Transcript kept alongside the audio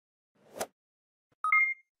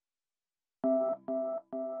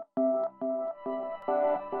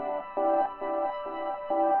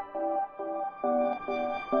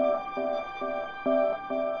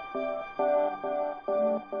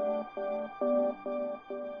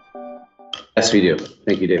Yes, we do.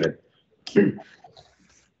 Thank you, David.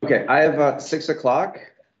 Okay, I have 6 o'clock.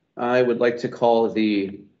 I would like to call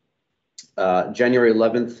the January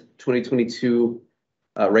 11th, 2022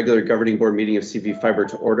 regular governing board meeting of CV Fiber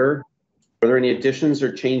to order. Are there any additions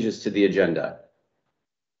or changes to the agenda?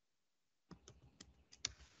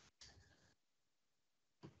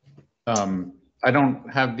 I don't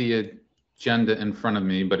have the agenda in front of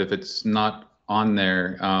me, but if it's not on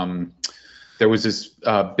there, there was this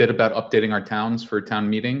bit about updating our towns for a town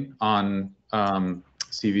meeting on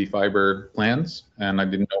CV fiber plans, and I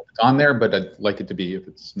didn't know if it's on there, but I'd like it to be if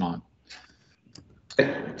it's not.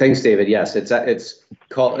 Thanks, David. Yes, it's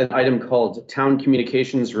called an item called Town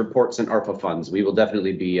Communications Reports and ARPA Funds. We will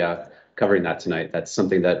definitely be covering that tonight. That's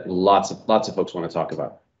something that lots of folks want to talk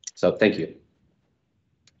about. So thank you.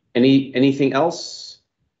 Anything else?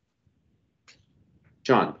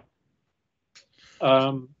 John.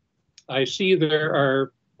 I see there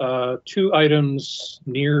are two items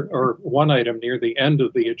near, or one item near the end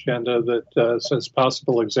of the agenda that says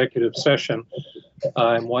possible executive session.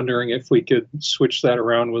 I'm wondering if we could switch that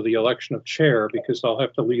around with the election of chair, because I'll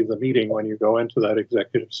have to leave the meeting when you go into that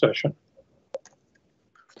executive session.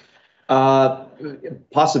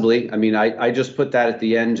 Possibly. I mean, I just put that at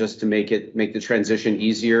the end just to make the transition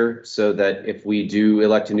easier, so that if we do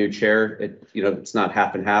elect a new chair, it's not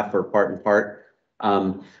half and half or part and part.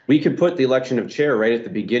 We could put the election of chair right at the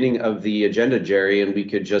beginning of the agenda, Jerry, and we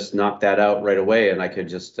could just knock that out right away, and I could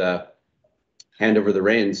just hand over the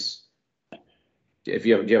reins. Do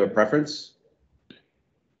you have a preference?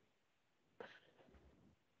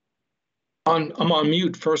 I'm on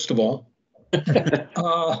mute, first of all.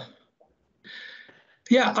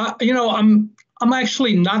 Yeah, I'm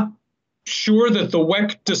actually not sure that the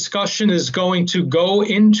WEC discussion is going to go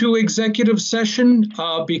into executive session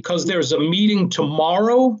because there's a meeting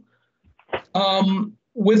tomorrow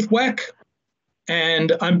with WEC,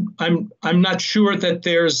 and I'm not sure that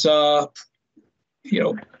there's so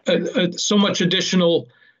much additional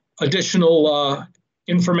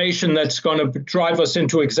information that's going to drive us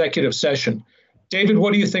into executive session. David,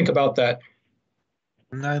 what do you think about that?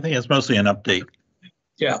 I think it's mostly an update.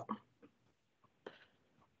 Yeah.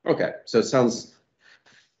 Okay, so it sounds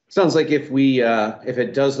like if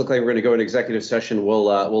it does look like we're going to go in executive session,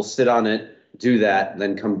 we'll sit on it, do that,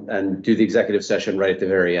 then come and do the executive session right at the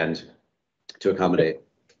very end to accommodate.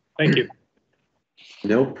 Thank you.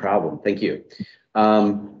 No problem. Thank you.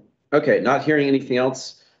 Okay, not hearing anything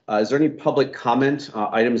else. Is there any public comment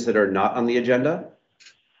items that are not on the agenda?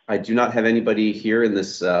 I do not have anybody here in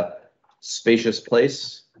this spacious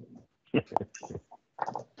place.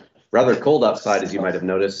 Rather cold outside, as you might have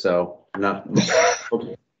noticed, so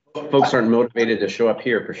folks aren't motivated to show up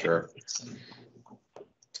here for sure.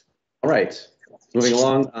 All right, moving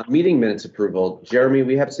along, meeting minutes approval. Jeremy,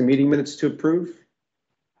 we have some meeting minutes to approve.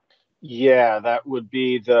 Yeah, that would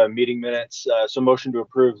be the meeting minutes. So motion to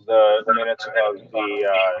approve the minutes of the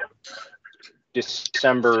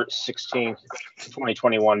December 16th,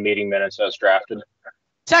 2021 meeting minutes as drafted.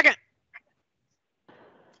 Second.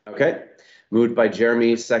 Okay. Moved by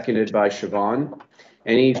Jeremy, seconded by Siobhan.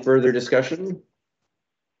 Any further discussion?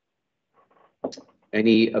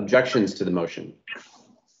 Any objections to the motion?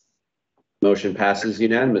 Motion passes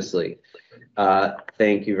unanimously.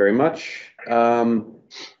 Thank you very much. No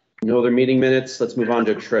other meeting minutes. Let's move on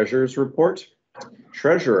to Treasurer's report.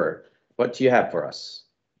 Treasurer, what do you have for us?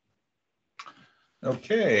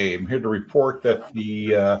 Okay, I'm here to report that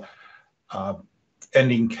the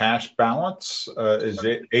ending cash balance is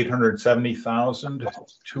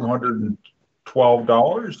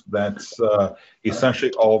 $870,212. That's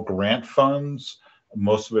essentially all grant funds,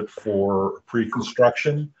 most of it for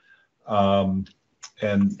pre-construction, and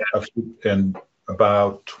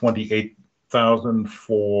about $28,000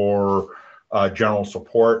 for general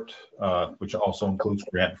support, which also includes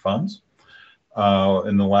grant funds.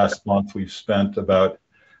 In the last month, we've spent about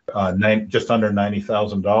just under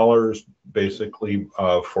 $90,000, basically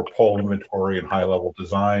for pole inventory and high-level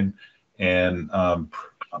design, and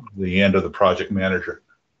the end of the project manager.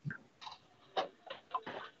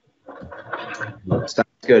 Sounds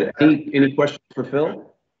good. Any questions for Phil?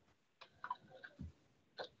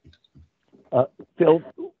 Phil,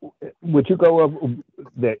 would you go over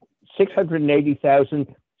the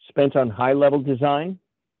 $680,000 spent on high-level design?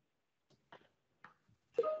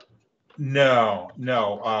 No.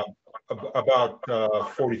 About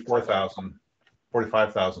 45,000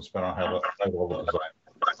 spent on high-level design.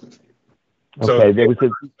 Okay, so there was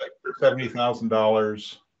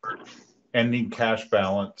 $70,000 ending cash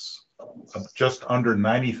balance, of just under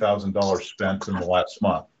 $90,000 spent in the last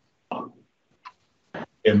month.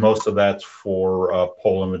 And most of that's for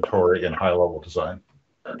pole inventory and high-level design.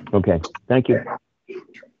 Okay, thank you.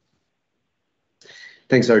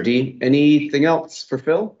 Thanks, RD. Anything else for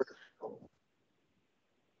Phil?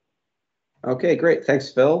 Okay, great.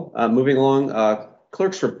 Thanks, Phil. Moving along,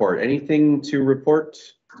 clerk's report. Anything to report,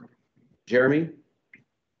 Jeremy?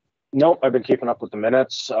 Nope, I've been keeping up with the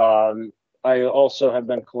minutes. I also have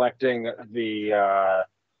been collecting I've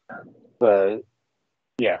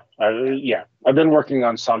been working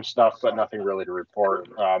on some stuff, but nothing really to report,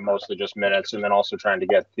 mostly just minutes, and then also trying to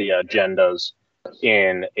get the agendas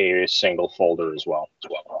in a single folder as well.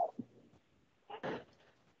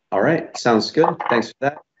 All right, sounds good. Thanks for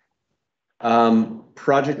that.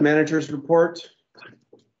 Project managers report.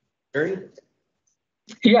 Barry?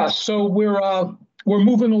 Yeah, so we're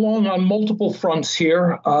moving along on multiple fronts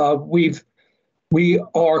here. We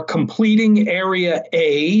are completing Area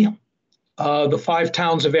A, the 5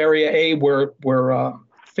 towns of Area A. We're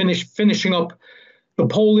finishing up the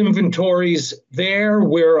pole inventories there.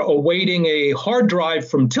 We're awaiting a hard drive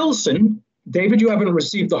from Tilson. David, you haven't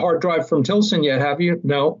received the hard drive from Tilson yet, have you?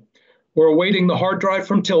 No. We're awaiting the hard drive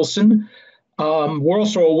from Tilson. We're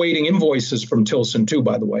also awaiting invoices from Tilson too,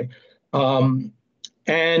 by the way.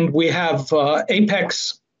 And we have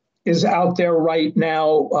Apex is out there right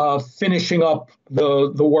now finishing up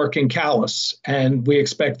the work in Calais, and we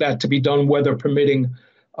expect that to be done, weather permitting,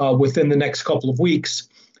 within the next couple of weeks.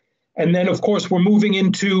 And then, of course, we're moving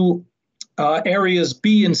into areas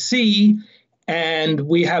B and C, and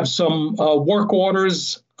we have some work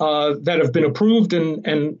orders that have been approved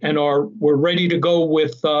and we're ready to go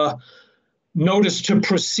with notice to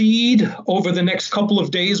proceed. Over the next couple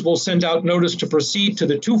of days, we'll send out notice to proceed to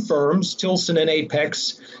the 2 firms, Tilson and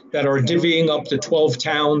Apex, that are divvying up the 12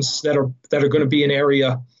 towns that are going to be in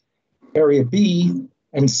area B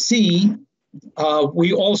and C.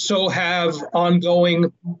 We also have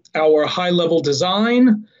ongoing our high-level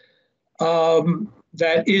design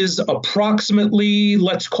that is approximately,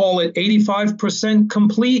 let's call it 85%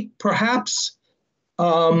 complete, perhaps.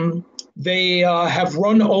 They have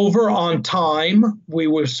run over on time. We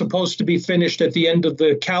were supposed to be finished at the end of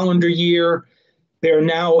the calendar year. They're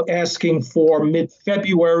now asking for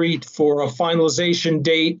mid-February for a finalization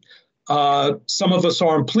date. Some of us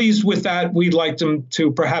aren't pleased with that. We'd like them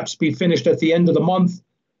to perhaps be finished at the end of the month,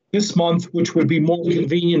 this month, which would be more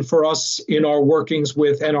convenient for us in our workings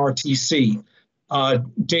with NRTC.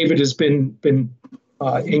 David has been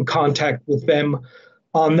in contact with them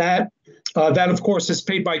on that. That, of course, is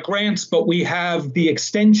paid by grants, but we have the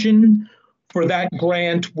extension for that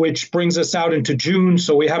grant, which brings us out into June,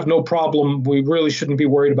 so we have no problem. We really shouldn't be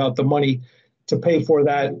worried about the money to pay for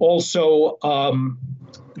that. Also,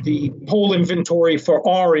 the pole inventory for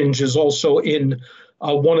Orange is also in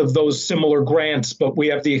one of those similar grants, but we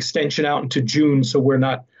have the extension out into June, so we're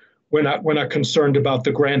not concerned about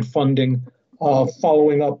the grant funding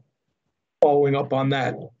following up on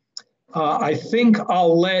that. I think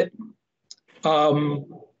I'll let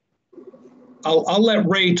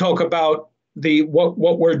Ray talk about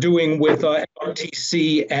what we're doing with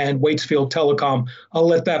RTC and Waitsfield Telecom. I'll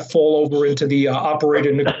let that fall over into the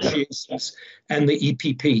operator negotiations and the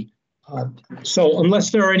EPP. So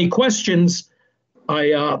unless there are any questions,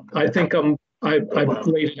 I think I've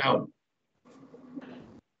laid it out.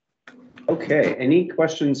 Okay, any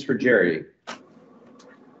questions for Jerry?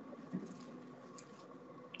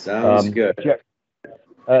 Sounds good. Go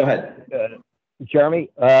ahead. Jeremy,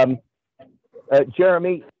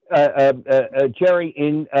 Jerry,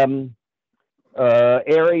 in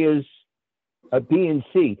areas B and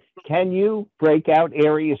C, can you break out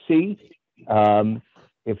area C?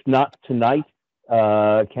 If not tonight,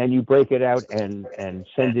 can you break it out and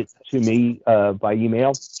send it to me by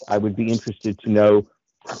email? I would be interested to know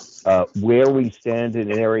where we stand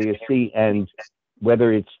in area C and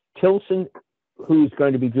whether it's Tilson who's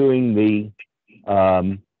going to be doing the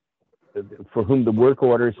for whom the work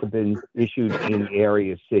orders have been issued in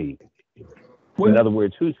area C. In other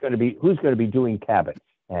words, who's going to be doing Cabot,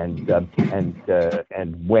 and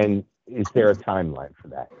when is there a timeline for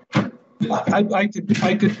that? I could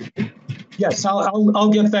yes, I'll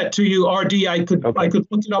get that to you, RD. I could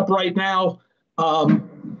look it up right now,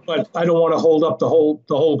 but I don't want to hold up the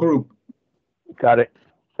whole group. Got it.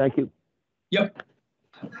 Thank you. Yep.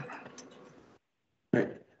 All right.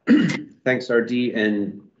 Thanks, RD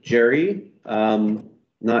and Jerry.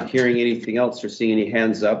 Not hearing anything else or seeing any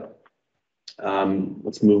hands up.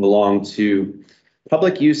 Let's move along to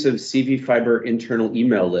public use of CV Fiber internal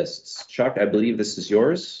email lists. Chuck, I believe this is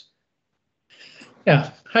yours.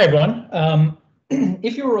 Yeah. Hi, everyone.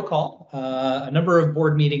 If you recall, a number of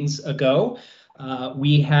board meetings ago,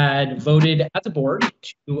 we had voted as a board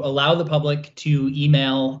to allow the public to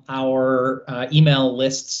email our email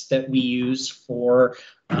lists that we use for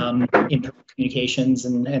internal communications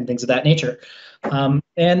and things of that nature.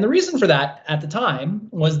 And the reason for that at the time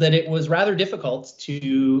was that it was rather difficult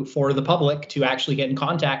for the public to actually get in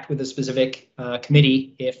contact with a specific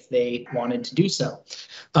committee if they wanted to do so.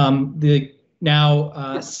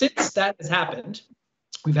 Since that has happened,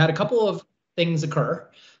 we've had a couple of things occur.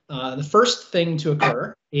 The first thing to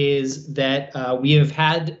occur is that we have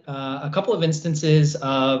had a couple of instances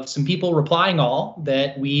of some people replying all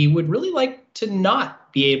that we would really like to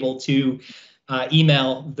not be able to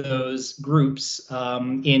email those groups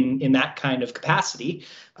in that kind of capacity.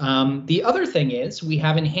 The other thing is we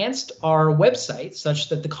have enhanced our website such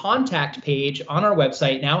that the contact page on our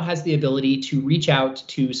website now has the ability to reach out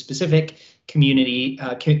to specific community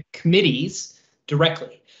committees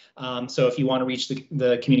directly. So if you want to reach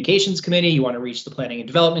the communications committee, you want to reach the planning and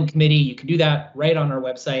development committee, you can do that right on our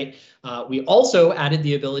website. We also added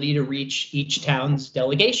the ability to reach each town's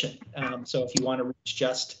delegation. So if you want to reach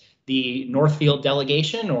just the Northfield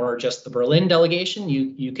delegation or just the Berlin delegation,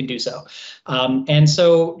 you can do so. And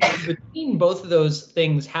so between both of those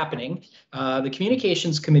things happening, the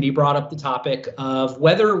communications committee brought up the topic of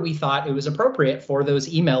whether we thought it was appropriate for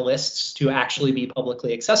those email lists to actually be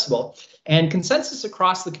publicly accessible. And consensus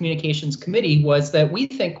across the communications committee was that we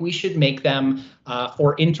think we should make them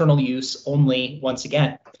for internal use only once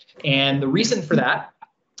again. And the reason for that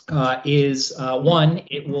is one,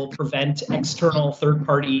 it will prevent external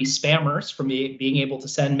third-party spammers from being able to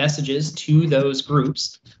send messages to those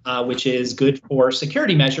groups, which is good for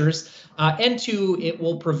security measures. And two, it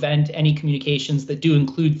will prevent any communications that do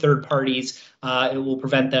include third parties. It will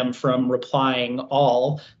prevent them from replying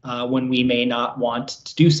all when we may not want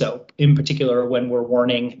to do so, in particular when we're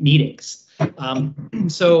warning meetings.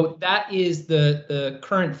 So that is the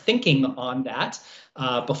current thinking on that.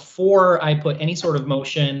 Before I put any sort of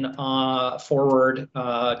motion forward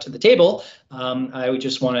to the table, I would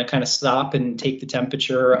just want to kind of stop and take the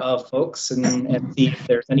temperature of folks and see if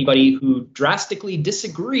there's anybody who drastically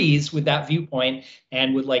disagrees with that viewpoint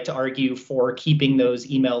and would like to argue for keeping those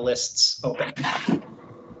email lists open.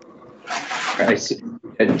 I see.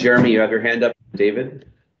 Jeremy, you have your hand up. David?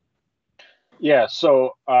 Yeah,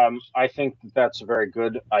 so I think that's a very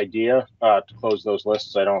good idea to close those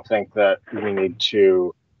lists. I don't think that we need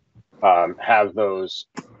to have those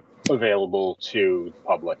available to the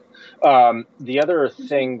public. The other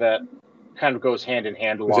thing that kind of goes hand in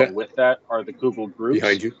hand along with that are the Google groups.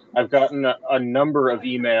 Behind you? I've gotten a number of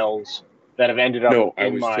emails that have ended up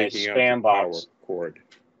in my spam box. Cord.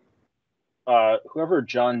 Whoever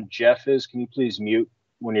John Jeff is, can you please mute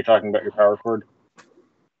when you're talking about your power cord?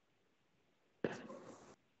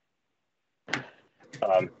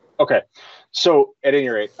 Okay, so at any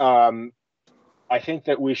rate, I think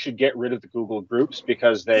that we should get rid of the Google groups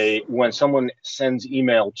because when someone sends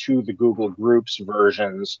email to the Google groups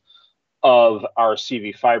versions of our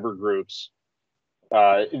CV fiber groups,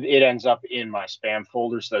 it ends up in my spam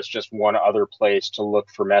folder. So that's just one other place to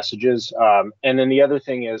look for messages. And then the other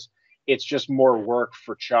thing is it's just more work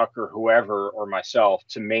for Chuck or whoever or myself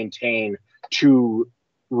to maintain two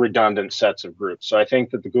redundant sets of groups. So I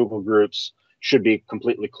think that the Google groups should be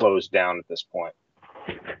completely closed down at this point.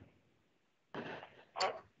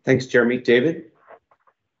 Thanks, Jeremy. David?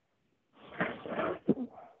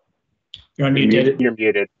 You're unmuted. You're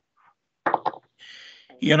muted.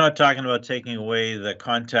 You're not talking about taking away the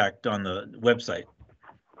contact on the website.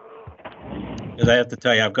 Because I have to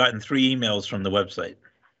tell you, I've gotten 3 emails from the website.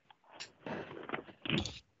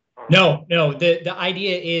 No. The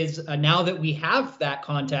idea is now that we have that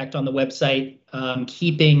contact on the website,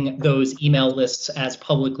 keeping those email lists as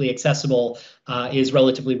publicly accessible is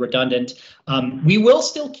relatively redundant. We will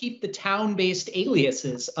still keep the town-based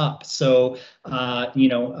aliases up. So,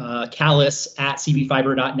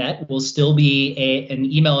 callus@cvfiber.net will still be an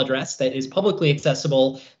email address that is publicly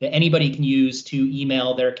accessible that anybody can use to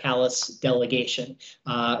email their Callus delegation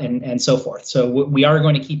and so forth. So we are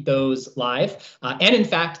going to keep those live. And in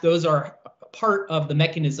fact, those are part of the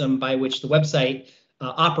mechanism by which the website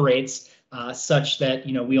operates. Such that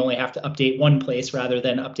we only have to update one place rather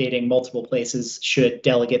than updating multiple places should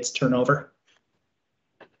delegates turn over.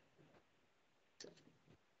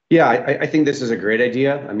 Yeah, I think this is a great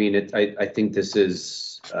idea. I mean, I think this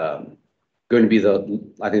is going to be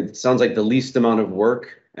I think it sounds like the least amount of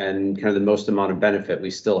work and kind of the most amount of benefit.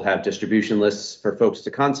 We still have distribution lists for folks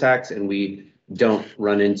to contact, and we don't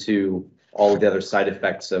run into all of the other side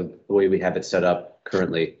effects of the way we have it set up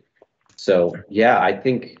currently. So yeah, I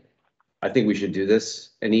think we should do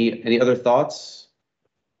this. Any other thoughts?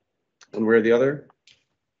 one way or the other?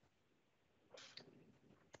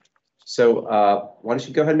 So why don't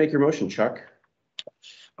you go ahead and make your motion, Chuck?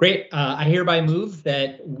 Great. I hereby move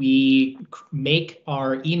that we make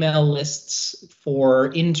our email lists for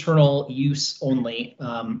internal use only.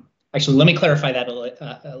 Actually, let me clarify that a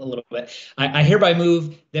little bit. I hereby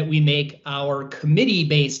move that we make our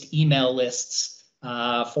committee-based email lists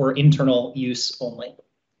for internal use only.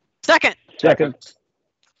 Second. Second.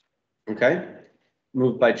 Okay.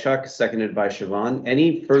 Moved by Chuck, seconded by Siobhan.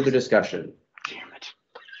 Any further discussion? Damn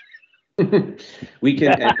it. We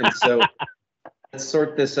can, and so let's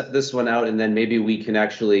sort this one out, and then maybe we can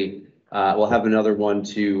actually, we'll have another one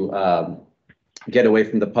to get away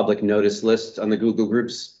from the public notice list on the Google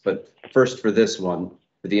Groups. But first for this one,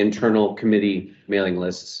 for the internal committee mailing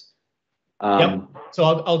lists. Yep. So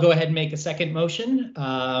I'll go ahead and make a second motion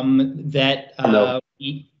that No.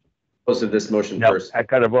 Most of this motion No, first. I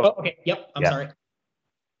got to vote. Oh, okay. Yep. I'm sorry.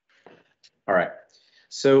 All right.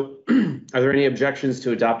 So are there any objections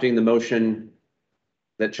to adopting the motion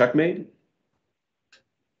that Chuck made?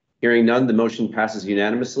 Hearing none, the motion passes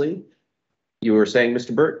unanimously. You were saying,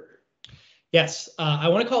 Mr. Burt? Yes. I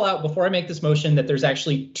want to call out before I make this motion that there's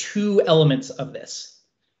actually two elements of this.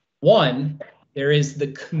 One, there is the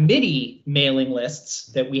committee mailing lists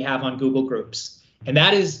that we have on Google Groups. And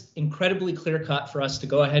that is incredibly clear cut for us to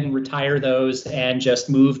go ahead and retire those and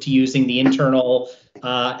just move to using the internal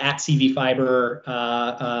at CV Fiber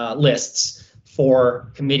lists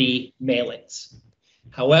for committee mailings.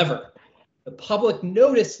 However, the public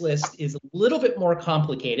notice list is a little bit more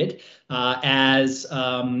complicated as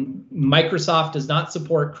Microsoft does not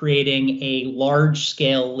support creating a large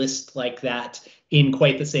scale list like that in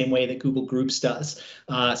quite the same way that Google Groups does.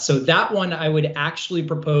 So that one I would actually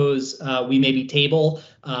propose we maybe table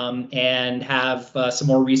and have some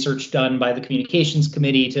more research done by the communications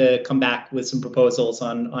committee to come back with some proposals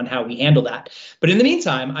on how we handle that. But in the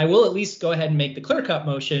meantime, I will at least go ahead and make the clear cut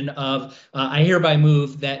motion of I hereby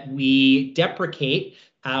move that we deprecate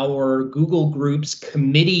our Google Groups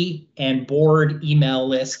committee and board email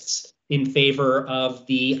lists in favor of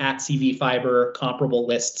the at CV Fiber comparable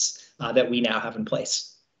lists that we now have in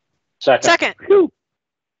place. Second.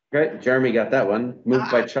 Okay, Jeremy got that one. Moved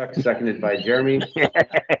by Chuck, seconded by Jeremy.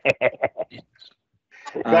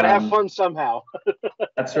 Gotta have fun somehow.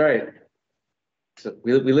 That's right. So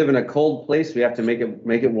we live in a cold place. We have to make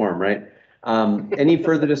it warm, right? Any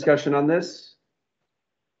further discussion on this?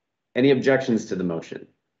 Any objections to the motion?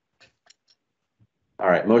 All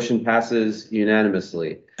right, motion passes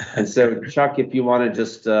unanimously. And so, Chuck, if you want to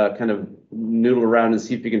just kind of noodle around and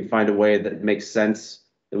see if you can find a way that makes sense,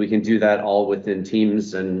 that we can do that all within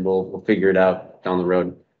Teams, and we'll figure it out down the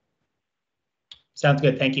road. Sounds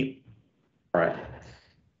good. Thank you. All right.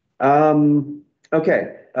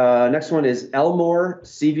 Okay. Next one is Elmore,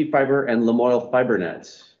 CV Fiber, and Lamoille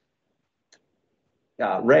FiberNet.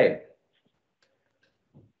 Ray.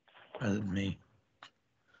 Me.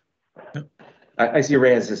 I see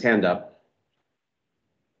Ray has his hand up.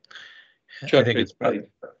 I think it's probably.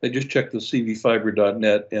 I just checked the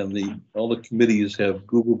cvfiber.net and all the committees have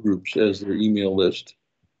Google Groups as their email list.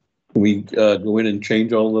 Can we go in and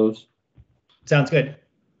change all those? Sounds good.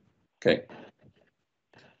 Okay.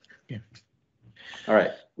 Yeah. All right.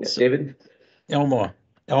 Yeah, So, David? Elmore.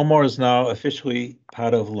 Elmore is now officially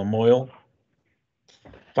part of Lamoille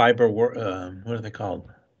Fiber. What are they called?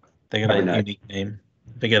 They got a unique name.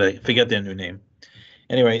 Forget their new name.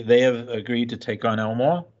 Anyway, they have agreed to take on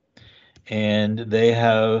Elmore, and they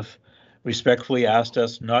have respectfully asked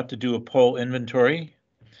us not to do a poll inventory,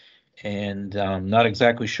 and not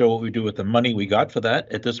exactly sure what we do with the money we got for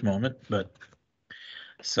that at this moment. But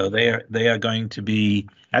so they are going to be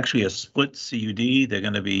actually a split CUD. They're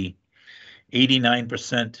going to be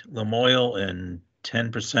 89% Lamoille and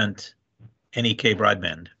 10% NEK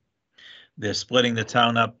broadband. They're splitting the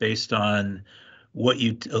town up based on what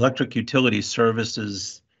electric utility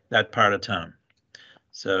services that part of town.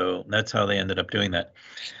 So that's how they ended up doing that.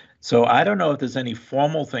 So I don't know if there's any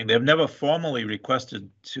formal thing. They've never formally requested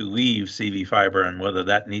to leave CV Fiber and whether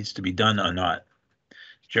that needs to be done or not.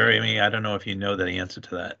 Jeremy, I don't know if you know the answer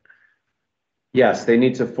to that. Yes, they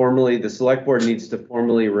need to formally, the select board needs to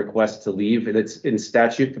formally request to leave, and it's in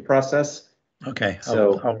statute, the process. Okay,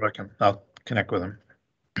 So I'll connect with them.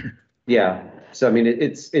 Yeah, so I mean,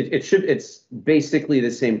 it's basically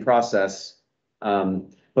the same process,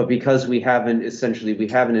 but because we haven't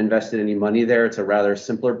invested any money there, it's a rather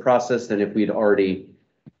simpler process than if we'd already,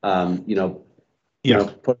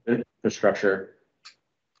 put in infrastructure.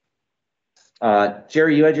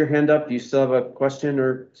 Jerry, you had your hand up. Do you still have a question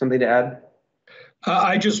or something to add?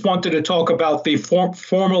 I just wanted to talk about the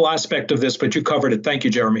formal aspect of this, but you covered it. Thank you,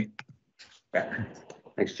 Jeremy.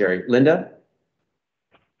 Thanks, Jerry. Linda?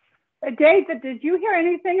 David, did you hear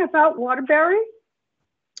anything about Waterbury?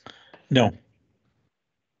 No.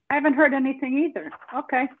 I haven't heard anything either.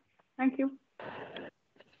 Okay, thank you.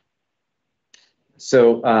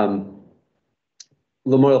 So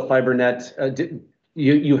Lamoille FiberNet,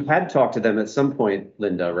 you had talked to them at some point,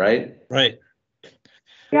 Linda, right? Right.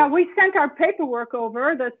 Yeah, we sent our paperwork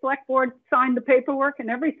over. The select board signed the paperwork and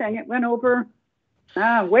everything. It went over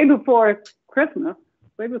way before Christmas,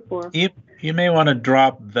 way before. You may want to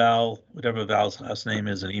drop Val, whatever Val's last name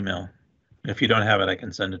is, an email. If you don't have it, I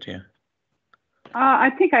can send it to you. I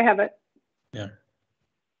think I have it. Yeah.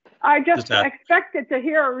 I just expected to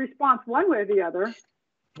hear a response one way or the other.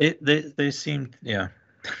 They seem, yeah,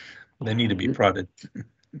 they need to be prodded.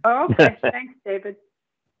 Oh, okay, thanks, David.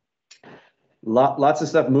 Lots of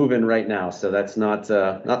stuff moving right now, so that's not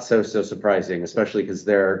so surprising, especially because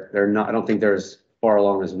they're not. I don't think they're as far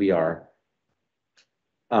along as we are.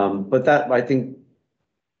 But that, I think,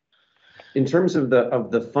 in terms of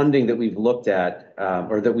the funding that we've looked at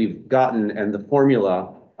or that we've gotten and the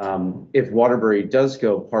formula, if Waterbury does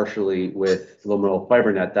go partially with Lamoille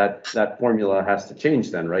FiberNet, that formula has to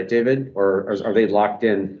change then, right, David? Or are they locked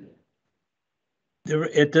in?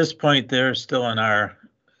 At this point, they're still in our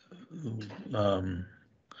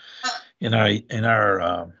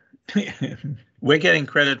we're getting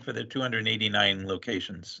credit for the 289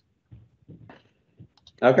 locations.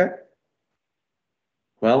 Okay.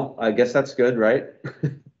 Well, I guess that's good, right?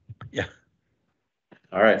 Yeah.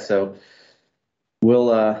 All right, so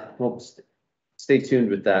we'll stay tuned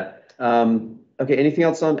with that. Okay, anything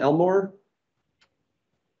else on Elmore?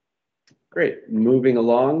 Great, moving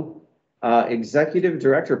along. Executive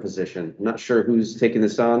director position. I'm not sure who's taking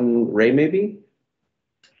this on. Ray, maybe?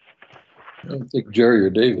 I don't think Jerry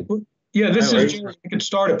or David. Yeah, this is Jerry. I can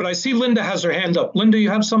start it, but I see Linda has her hand up. Linda,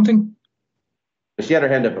 you have something? She had her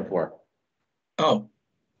hand up before. Oh,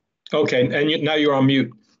 okay, and now you're on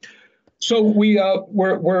mute. So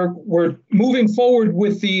we're moving forward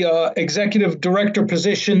with the executive director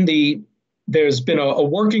position. There's been a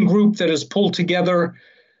working group that has pulled together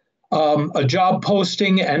a job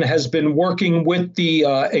posting and has been working with the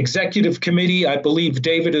executive committee. I believe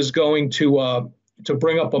David is going to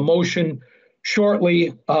bring up a motion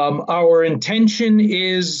shortly. Our intention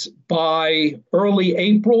is by early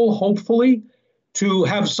April, hopefully, to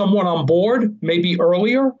have someone on board, maybe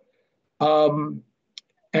earlier.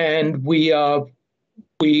 And we are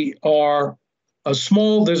a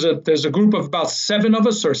small, there's a group of about 7 of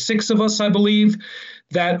us or 6 of us, I believe,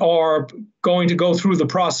 that are going to go through the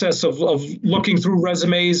process of looking through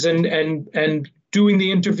resumes and doing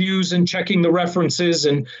the interviews and checking the references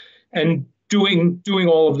and doing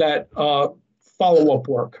all of that follow-up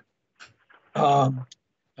work.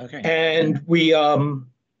 Okay. And we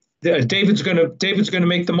David's gonna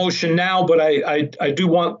make the motion now, but I do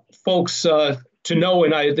want folks to know,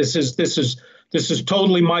 and this is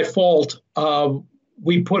totally my fault.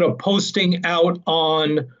 We put a posting out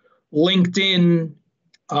on LinkedIn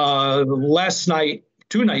last night,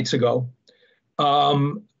 2 nights ago,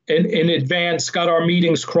 in advance,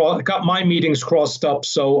 got my meetings crossed up.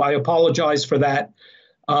 So I apologize for that.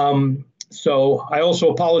 So I also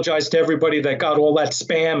apologize to everybody that got all that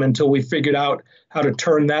spam until we figured out how to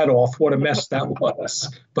turn that off. What a mess that was,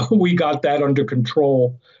 but we got that under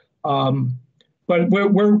control. But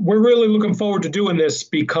we're really looking forward to doing this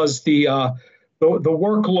because the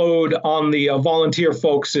workload on the volunteer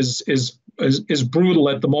folks is brutal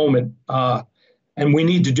at the moment, and we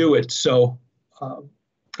need to do it. So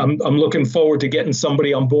I'm looking forward to getting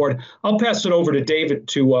somebody on board. I'll pass it over to David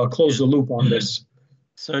to close the loop on this.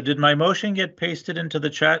 So did my motion get pasted into the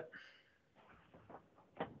chat?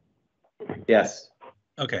 Yes.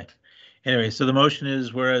 Okay. Anyway, so the motion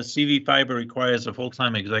is, whereas CV Fiber requires a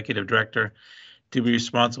full-time executive director to be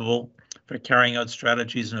responsible for carrying out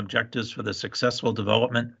strategies and objectives for the successful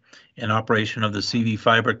development and operation of the CV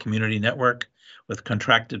Fiber community network with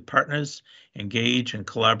contracted partners, engage and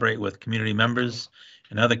collaborate with community members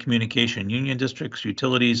and other communication union districts,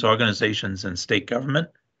 utilities, organizations, and state government.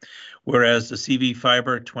 Whereas the CV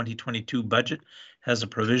Fiber 2022 budget has a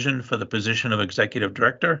provision for the position of executive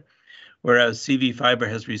director, whereas CV Fiber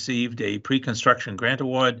has received a pre-construction grant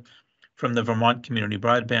award from the Vermont Community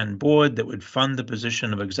Broadband Board that would fund the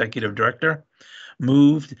position of executive director,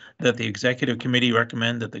 moved that the executive committee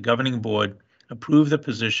recommend that the governing board approve the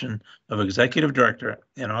position of executive director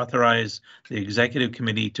and authorize the executive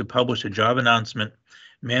committee to publish a job announcement,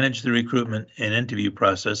 manage the recruitment and interview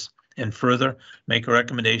process, and further make a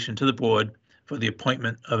recommendation to the board for the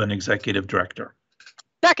appointment of an executive director.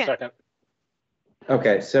 Second.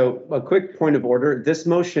 Okay, so a quick point of order. This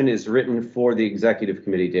motion is written for the executive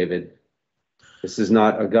committee, David. This is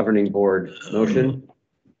not a governing board motion.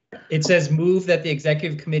 It says move that the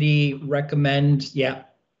executive committee recommend. Yeah,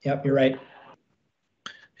 yep, you're right.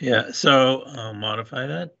 Yeah, so I'll modify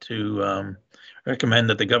that to recommend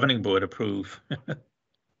that the governing board approve.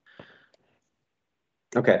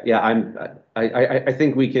 Okay, yeah, I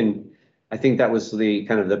think we can, I think that was the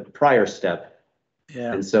kind of the prior step.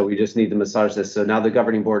 Yeah. And so we just need to massage this. So now the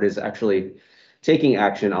governing board is actually taking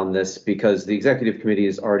action on this because the executive committee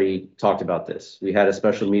has already talked about this. We had a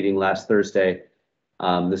special meeting last Thursday.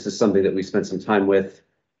 This is something that we spent some time with.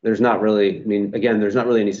 There's not really, I mean, again, there's not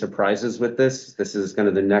really any surprises with this. This is kind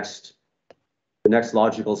of the next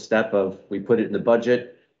logical step of we put it in the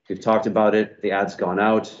budget. We've talked about it. The ad's gone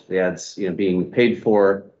out. The ad's, being paid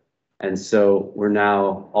for. And so we're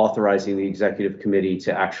now authorizing the executive committee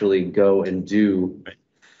to actually go and do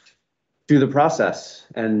the process.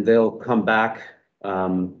 And they'll come back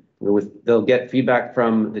they'll get feedback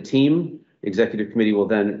from the team. The executive committee will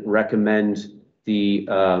then recommend the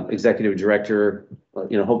executive director,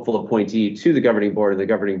 hopeful appointee to the governing board, and the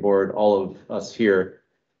governing board, all of us here,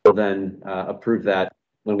 will then approve that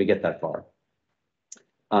when we get that far.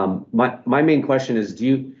 My main question is, do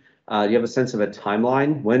you have a sense of a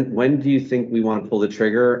timeline? When do you think we want to pull the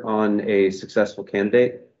trigger on a successful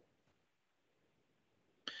candidate?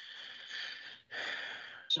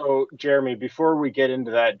 So, Jeremy, before we get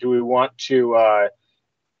into that, do we want to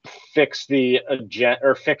fix the agenda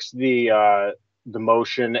or fix the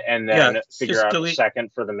motion and then figure out a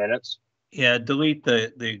second for the minutes? Yeah, delete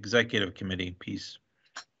the executive committee piece.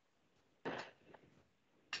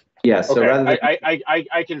 Yeah, so okay. rather than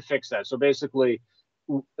I can fix that. So basically,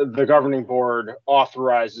 the governing board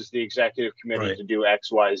authorizes the executive committee to do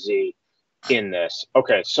X, Y, Z in this.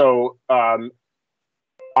 Okay, so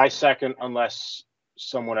I second unless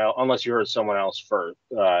you heard someone else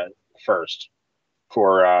first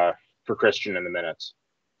for Christian in the minutes.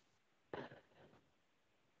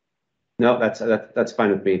 No, that's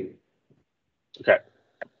fine with me. Okay.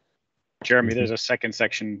 Jeremy, there's a second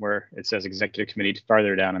section where it says executive committee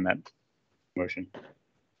farther down in that motion.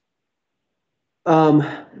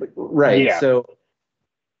 Right. Yeah. So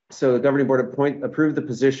the governing board approve the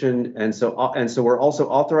position, and so we're also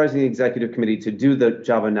authorizing the executive committee to do the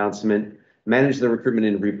job announcement, manage the recruitment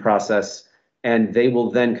interview process, and they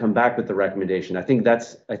will then come back with the recommendation. I think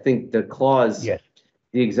the clause, Yes.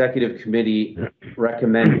 The executive committee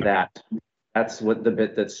recommend that. That's what the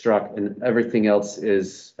bit that struck, and everything else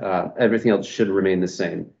should remain the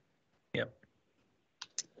same. Yep.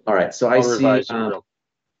 All right. So I'll revise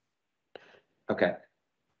okay.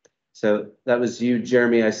 So that was you,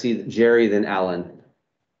 Jeremy. I see Jerry, then Alan.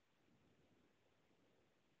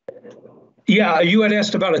 Yeah, you had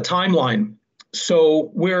asked about a timeline.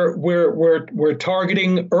 So we're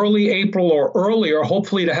targeting early April or earlier,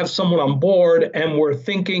 hopefully to have someone on board, and we're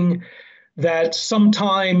thinking that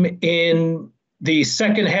sometime in the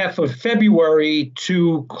second half of February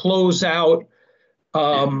to close out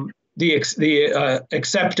the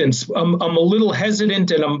acceptance. I'm a little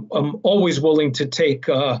hesitant, and I'm always willing to take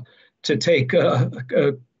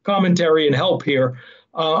commentary and help here.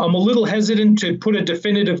 I'm a little hesitant to put a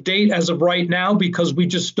definitive date as of right now because we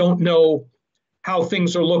just don't know how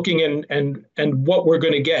things are looking and what we're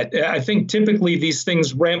going to get. I think typically these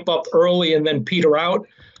things ramp up early and then peter out.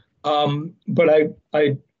 But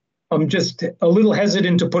I'm just a little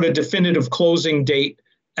hesitant to put a definitive closing date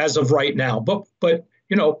as of right now. But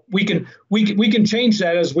we can change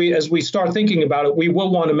that as we start thinking about it. We will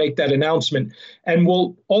want to make that announcement, and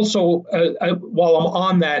we'll also while I'm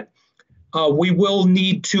on that, we will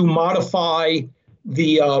need to modify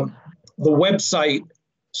the website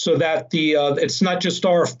so that it's not just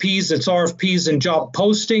RFPs, it's RFPs and job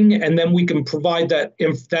posting, and then we can provide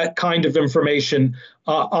that kind of information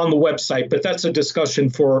on the website. But that's a discussion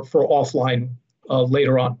for offline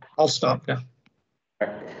later on. I'll stop now. All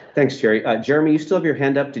right. Thanks, Jerry. Jeremy, you still have your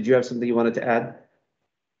hand up. Did you have something you wanted to add?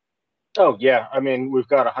 Oh, yeah. I mean, we've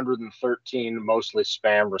got 113 mostly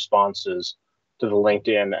spam responses to the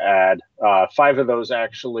LinkedIn ad. 5 of those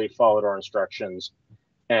actually followed our instructions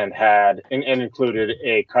and included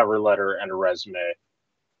a cover letter and a resume.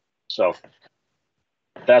 So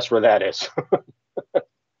that's where that is.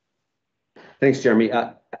 Thanks, Jeremy.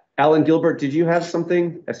 Alan Gilbert, did you have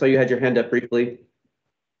something? I saw you had your hand up briefly.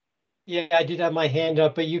 Yeah, I did have my hand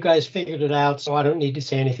up, but you guys figured it out, so I don't need to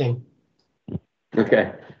say anything.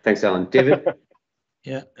 Okay. Thanks, Alan. David?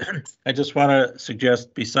 Yeah, I just want to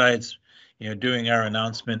suggest, besides, doing our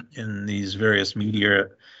announcement in these various media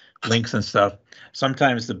links and stuff.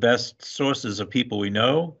 Sometimes the best sources are people we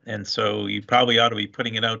know, and so you probably ought to be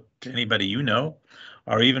putting it out to anybody you know,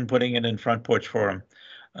 or even putting it in Front Porch Forum,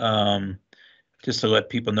 just to let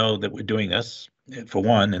people know that we're doing this, for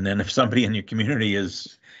one. And then if somebody in your community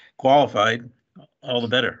is qualified, all the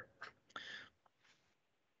better.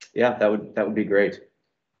 Yeah, that would be great.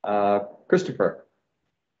 Christopher.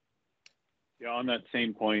 Yeah, on that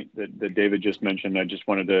same point that David just mentioned, I just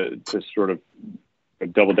wanted to sort of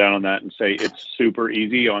double down on that and say it's super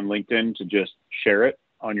easy on LinkedIn to just share it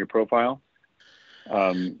on your profile,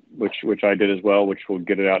 which I did as well, which will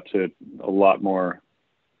get it out to a lot more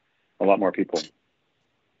people.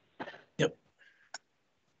 Yep.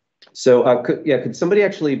 So could somebody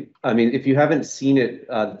actually, I mean, if you haven't seen it,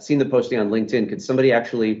 seen the posting on LinkedIn, could somebody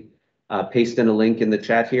actually paste in a link in the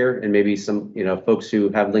chat here, and maybe some, folks who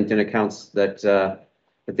have LinkedIn accounts that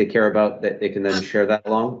they care about, that they can then share that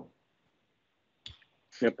along?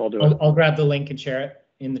 Yep, I'll do it. I'll grab the link and share it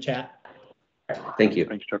in the chat. Thank you.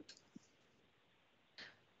 Thanks, Chuck.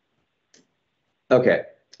 Okay,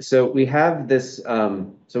 so we have this,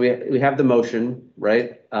 so we have the motion,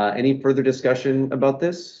 right? Any further discussion about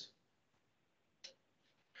this?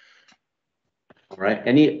 All right,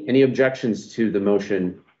 any objections to the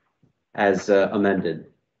motion as amended?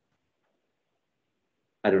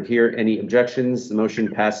 I don't hear any objections. The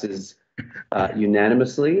motion passes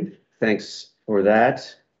unanimously. Thanks for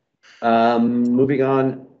that. Moving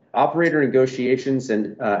on, operator negotiations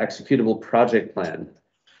and executable project plan.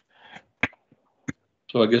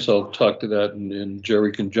 So I guess I'll talk to that, and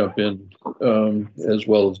Jerry can jump in as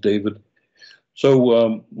well as David.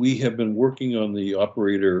 So we have been working on the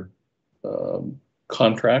operator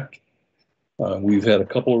contract. We've had a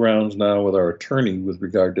couple of rounds now with our attorney with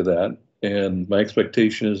regard to that. And my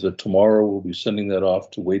expectation is that tomorrow we'll be sending that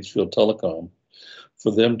off to Waitsfield Telecom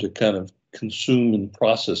for them to kind of consume and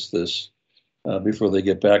process this before they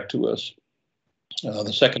get back to us.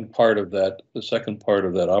 The second part of that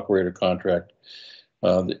operator contract,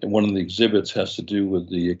 one of the exhibits has to do with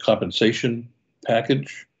the compensation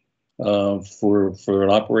package for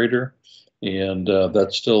an operator, and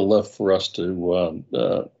that's still left for us to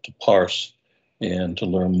parse and to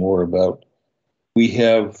learn more about. We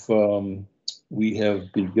have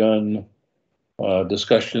begun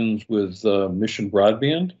discussions with Mission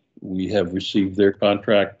Broadband. We have received their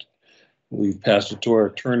contract. We've passed it to our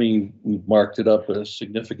attorney. We've marked it up a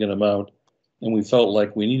significant amount, and we felt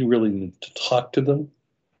like we need to talk to them.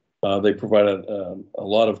 They provide a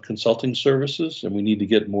lot of consulting services, and we need to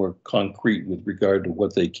get more concrete with regard to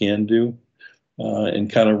what they can do,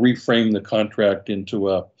 and kind of reframe the contract into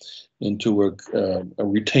a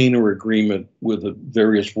retainer agreement with the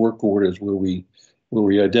various work orders where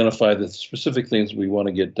we identify the specific things we want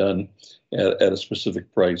to get done at a specific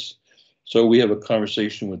price. So we have a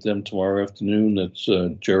conversation with them tomorrow afternoon. That's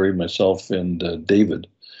Jerry, myself, and David.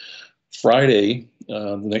 Friday,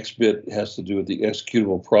 the next bit has to do with the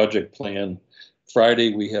executable project plan.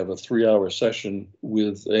 Friday, we have a 3-hour session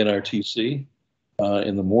with NRTC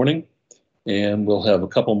in the morning, and we'll have a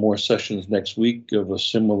couple more sessions next week of a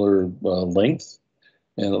similar length.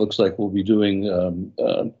 And it looks like we'll be doing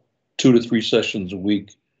 2 to 3 sessions a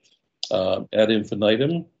week ad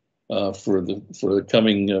infinitum for the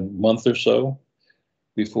coming month or so,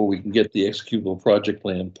 before we can get the executable project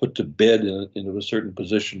plan put to bed into a certain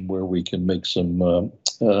position where we can make some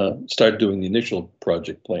start doing the initial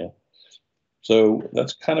project plan. So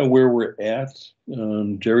that's kind of where we're at.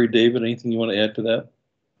 Jerry, David, anything you want to add to that?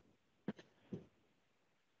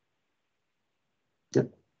 Yep.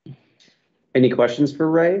 Any questions for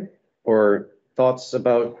Ray, or thoughts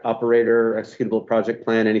about operator, executable project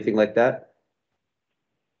plan, anything like that?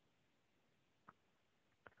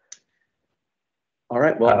 All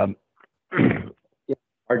right, well,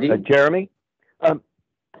 RD? Jeremy,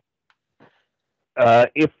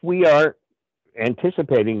 if we are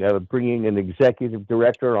anticipating bringing an executive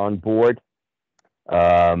director on board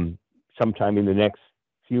sometime in the next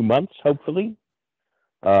few months, hopefully,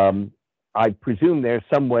 I presume there's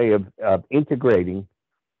some way of integrating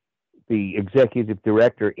the executive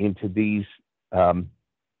director into these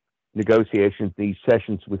negotiations, these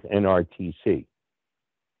sessions with NRTC.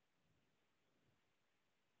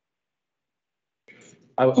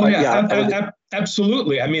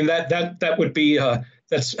 Absolutely. I mean, that would be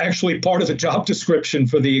that's actually part of the job description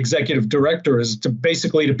for the executive director, is to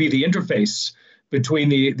basically to be the interface between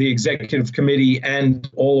the executive committee and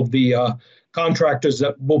all of the contractors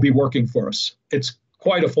that will be working for us. It's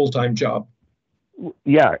quite a full-time job.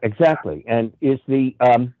 Yeah, exactly. And is the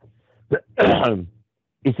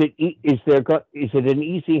is it an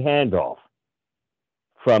easy handoff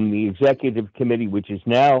from the executive committee, which is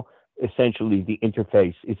now essentially the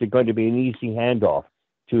interface? Is it going to be an easy handoff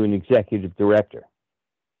to an executive director?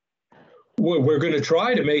 We're going to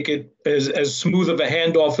try to make it as smooth of a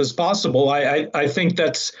handoff as possible. I think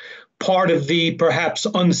that's part of the perhaps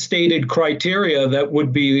unstated criteria that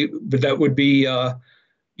would be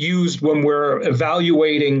used when we're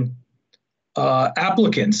evaluating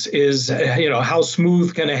applicants is, how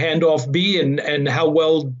smooth can a handoff be, and how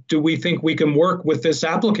well do we think we can work with this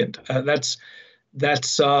applicant?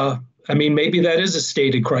 Maybe that is a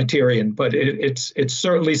stated criterion, but it's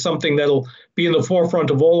certainly something that'll be in the forefront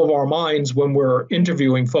of all of our minds when we're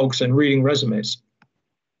interviewing folks and reading resumes.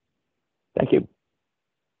 Thank you.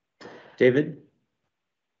 David?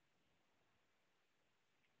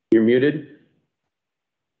 You're muted.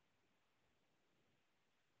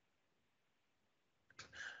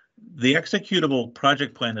 The executable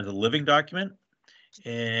project plan is a living document,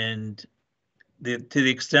 and to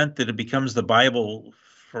the extent that it becomes the Bible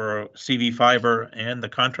for CV Fiber and the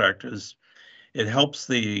contractors, it helps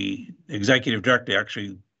the executive director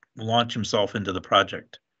actually launch himself into the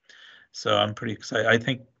project. So I'm pretty excited. I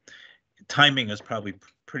think timing is probably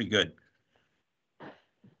pretty good.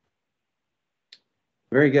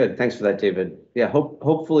 Very good. Thanks for that, David. Yeah,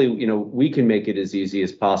 hopefully, we can make it as easy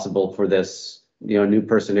as possible for this, new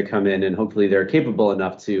person to come in, and hopefully they're capable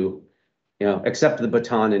enough to, accept the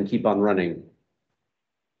baton and keep on running.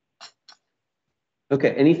 Okay,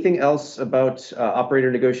 anything else about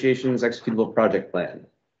operator negotiations, executable project plan?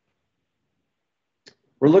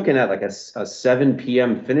 We're looking at like a 7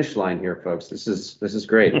 p.m. finish line here, folks. This is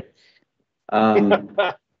great.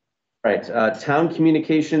 Right, town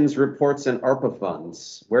communications reports and ARPA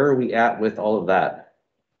funds. Where are we at with all of that?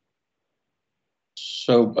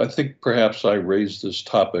 So I think perhaps I raised this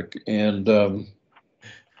topic, and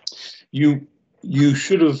you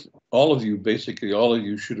should have, all of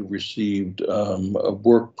you should have received a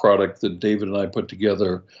work product that David and I put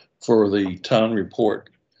together for the town report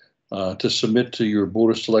to submit to your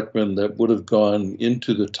Board of Selectmen that would have gone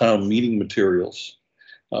into the town meeting materials.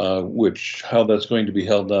 How that's going to be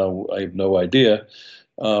held now, I have no idea.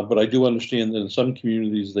 But I do understand that in some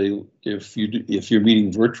communities, if you're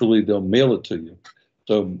meeting virtually, they'll mail it to you.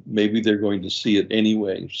 So maybe they're going to see it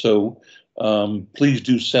anyway. So please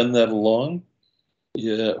do send that along.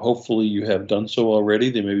 Yeah, hopefully you have done so already.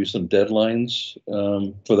 There may be some deadlines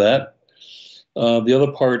for that. The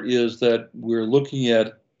other part is that we're looking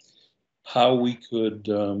at how we could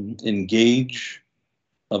engage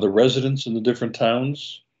the residents in the different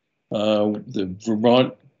towns. The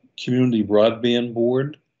Vermont Community Broadband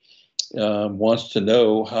Board wants to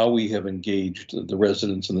know how we have engaged the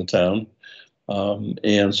residents in the town.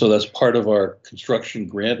 And so that's part of our construction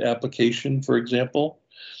grant application, for example.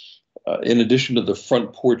 In addition to the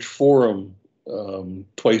front porch forum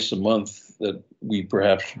twice a month that we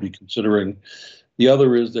perhaps should be considering, the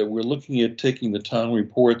other is that we're looking at taking the town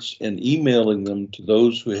reports and emailing them to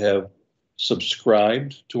those who have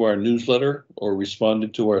subscribed to our newsletter or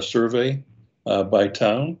responded to our survey by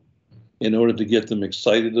town, in order to get them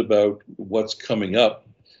excited about what's coming up,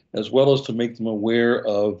 as well as to make them aware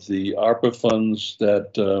of the ARPA funds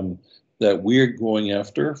that we're going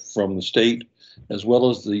after from the state, as well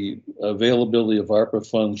as the availability of ARPA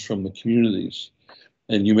funds from the communities.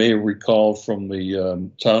 And you may recall from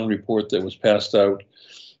the town report that was passed out,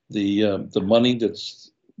 the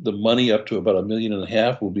money up to about $1.5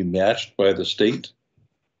 million will be matched by the state.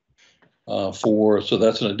 So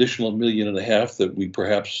that's an additional $1.5 million that we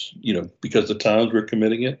perhaps, because the towns were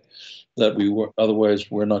committing it, that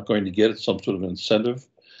we're not going to get some sort of incentive.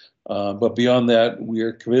 But beyond that, we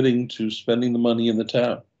are committing to spending the money in the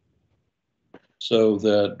town, so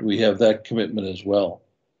that we have that commitment as well.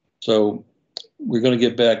 So we're going to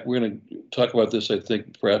get back. We're going to talk about this, I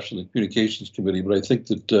think, perhaps in the communications committee. But I think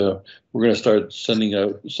that we're going to start sending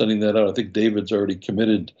that out. I think David's already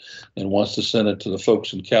committed and wants to send it to the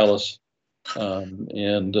folks in Calais,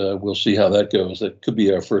 and we'll see how that goes. That could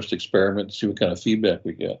be our first experiment. See what kind of feedback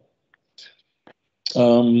we get.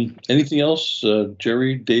 Anything else,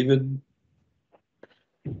 Jerry, David?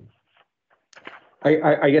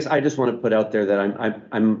 I guess I just want to put out there that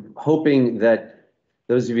I'm hoping that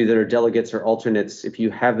those of you that are delegates or alternates, if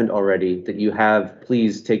you haven't already, that you have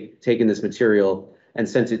please taken this material and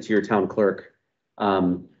sent it to your town clerk,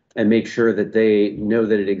 and make sure that they know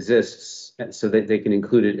that it exists, so that they can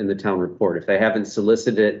include it in the town report. If they haven't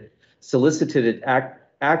solicited it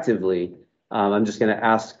actively, I'm just going to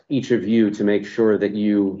ask each of you to make sure that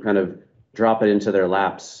you kind of drop it into their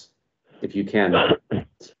laps if you can.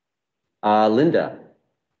 Linda.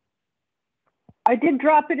 I did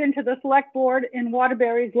drop it into the select board in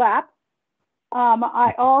Waterbury's lap.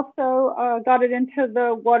 I also got it into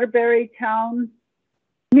the Waterbury Town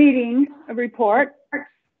meeting report,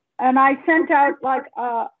 and I sent out like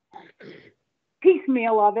a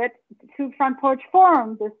piecemeal of it to Front Porch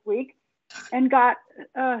Forum this week, and got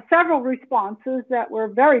several responses that were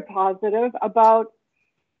very positive about,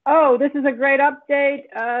 oh, this is a great update.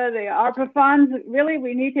 The ARPA funds, really,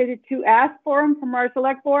 we needed to ask for them from our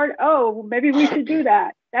select board. Oh, maybe we should do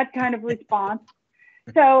that. That kind of response.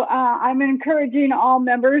 So I'm encouraging all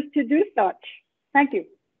members to do such. Thank you.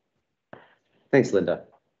 Thanks, Linda.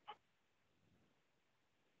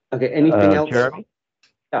 Okay, anything else? Jeremy?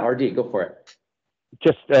 Yeah, RD, go for it.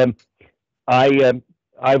 Just,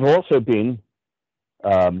 I've also been,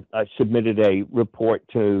 I submitted a report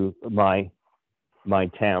to my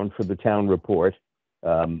town for the town report.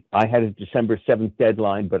 I had a December 7th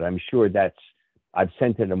deadline, but I'm sure I've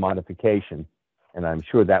sent in a modification, and I'm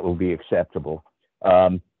sure that will be acceptable.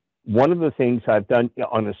 One of the things I've done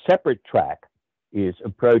on a separate track is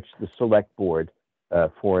approach the select board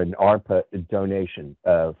for an ARPA donation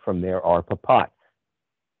from their ARPA pot.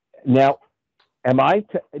 Now,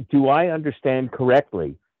 do I understand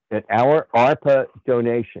correctly that our ARPA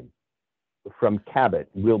donation from Cabot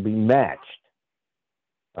will be matched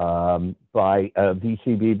by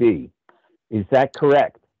VCBB? Is that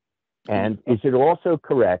correct? And is it also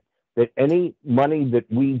correct that any money that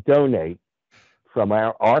we donate from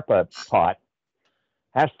our ARPA pot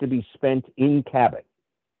has to be spent in Cabot?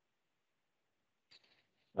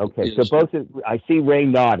 Okay, so both I see Ray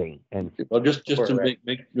nodding, and well, just to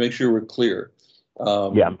make sure we're clear.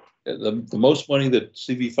 Yeah. The most money that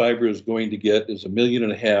CV Fiber is going to get is $1.5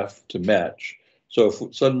 million to match. So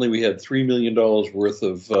if suddenly we had $3 million worth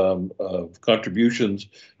of contributions,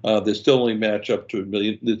 they still only match up to $1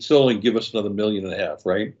 million. They'd still only give us another $1.5 million,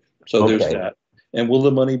 right? So there's that. And will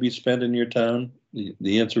the money be spent in your town?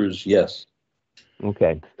 The answer is yes.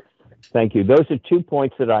 Okay, thank you. Those are 2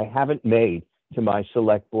 points that I haven't made to my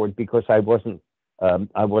select board because I wasn't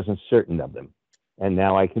certain of them, and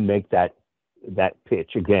now I can make that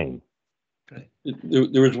pitch again.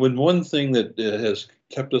 There has been one thing that has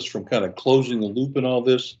kept us from kind of closing the loop in all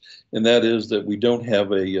this, and that is that we don't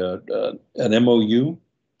have an MOU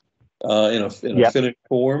in a finished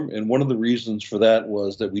form. And one of the reasons for that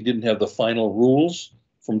was that we didn't have the final rules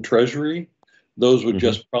from Treasury. Those were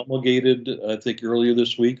just promulgated, I think, earlier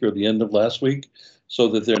this week or the end of last week, so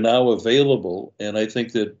that they're now available. And I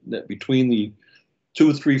think that between the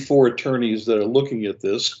 2, 3, 4 attorneys that are looking at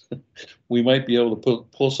this, we might be able to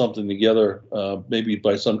pull something together maybe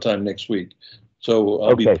by sometime next week. So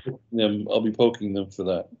I'll be poking them for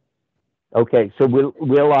that. Okay. So will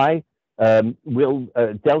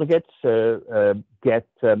delegates get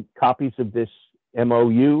copies of this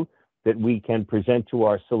MOU that we can present to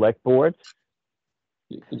our select boards?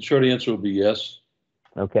 The short answer will be yes.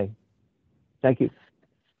 Okay. Thank you.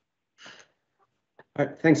 All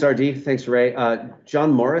right, thanks, RD. Thanks, Ray.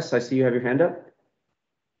 John Morris, I see you have your hand up.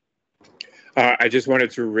 I just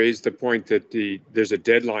wanted to raise the point that there's a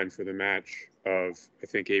deadline for the match of, I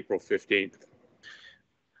think, April 15th.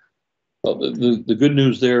 Well, the good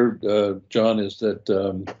news there, John, is that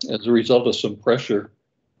as a result of some pressure,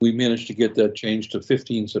 we managed to get that changed to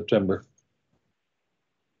 15 September.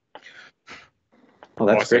 Well,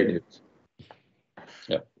 that's awesome. Great news.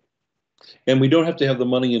 Yeah. And we don't have to have the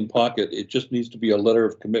money in pocket. It just needs to be a letter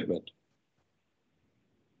of commitment.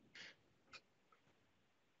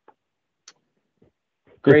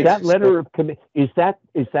 Great. That letter of commitment, is that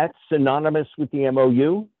synonymous with the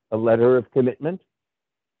MOU, a letter of commitment?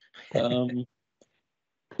 I don't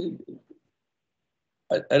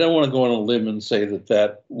want to go on a limb and say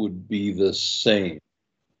that would be the same.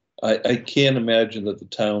 I can't imagine that the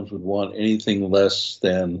towns would want anything less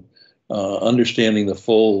than understanding the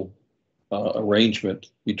full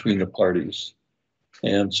arrangement between the parties,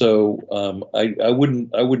 and so I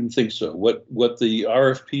wouldn't think so. What the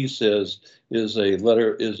RFP says is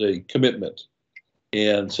a commitment,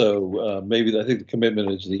 and so maybe I think the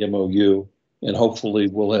commitment is the MOU, and hopefully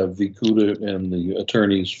we'll have Vikuda and the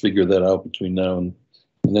attorneys figure that out between now and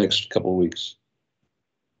the next couple of weeks.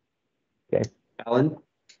 Okay, Alan.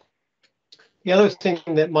 The other thing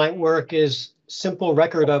that might work is simple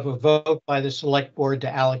record of a vote by the select board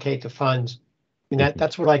to allocate the funds. I mean,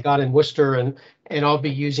 that's what I got in Worcester, and I'll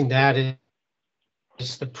be using that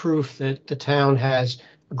as the proof that the town has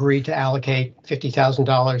agreed to allocate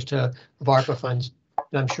 $50,000 to ARPA funds.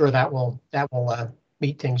 And I'm sure that will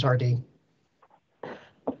meet things, RD.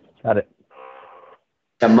 Got it.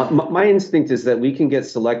 Yeah, my instinct is that we can get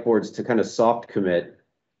select boards to kind of soft commit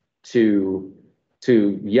to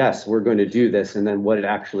yes, we're going to do this, and then what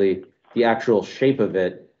the actual shape of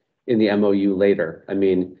it in the MOU later. I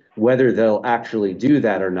mean, whether they'll actually do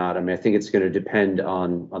that or not, I mean, I think it's going to depend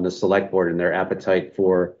on the select board and their appetite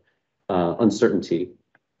for uncertainty.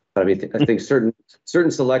 But I mean, I think certain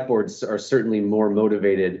select boards are certainly more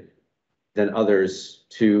motivated than others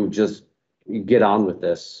to just get on with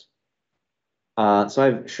this. So I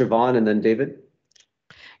have Siobhan and then David.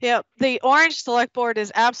 Yeah, the Orange Select Board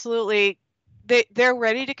is absolutely, they're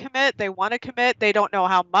ready to commit. They want to commit. They don't know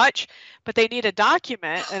how much, but they need a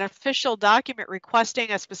document, an official document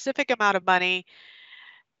requesting a specific amount of money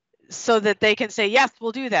so that they can say, yes,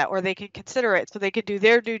 we'll do that, or they can consider it, so they can do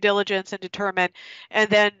their due diligence and determine, and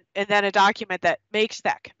then a document that makes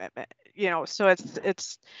that commitment. You know, so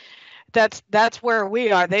that's where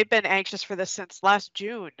we are. They've been anxious for this since last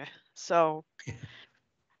June. So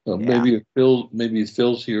well, yeah. maybe if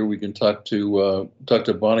Phil's here, we can talk to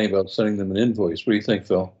Bonnie about sending them an invoice. What do you think,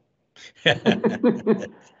 Phil?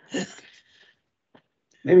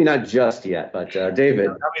 Maybe not just yet, but David.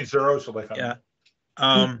 How many zeros will they come?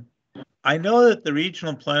 Yeah. I know that the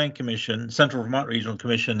Regional Planning Commission, Central Vermont Regional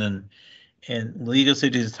Commission, and League of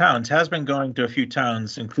Cities and Towns has been going to a few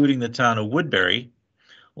towns, including the town of Woodbury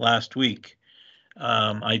last week.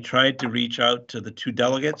 I tried to reach out to the 2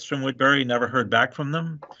 delegates from Woodbury, never heard back from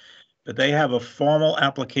them, but they have a formal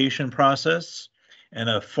application process and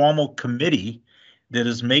a formal committee that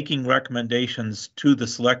is making recommendations to the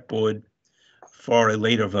select board for a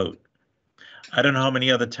later vote. I don't know how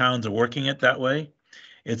many other towns are working it that way.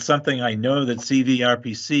 It's something I know that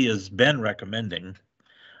CVRPC has been recommending.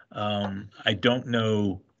 I don't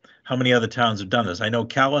know how many other towns have done this. I know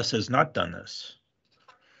Calais has not done this.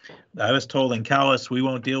 I was told in Calais, we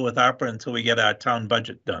won't deal with ARPA until we get our town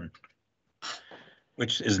budget done,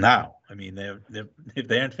 which is now. I mean, if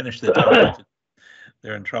they haven't finished the town budget,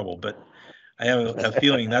 they're in trouble. But I have a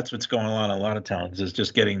feeling that's what's going on in a lot of towns, is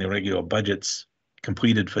just getting the regular budgets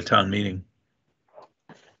completed for town meeting.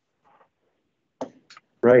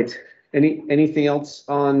 Right. Anything else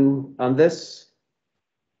on this?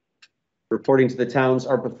 Reporting to the towns,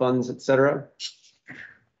 ARPA funds, etc.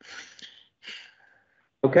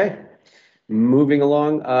 Okay. Moving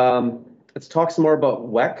along. Let's talk some more about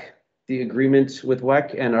WEC, the agreement with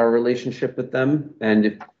WEC and our relationship with them.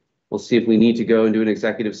 And we'll see if we need to go and do an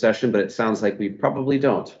executive session, but it sounds like we probably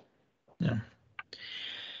don't. Yeah.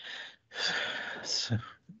 So,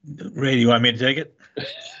 Ray, do you want me to take it?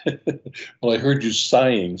 Well, I heard you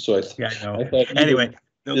sighing, so I know. Anyway,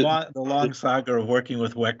 the long saga of working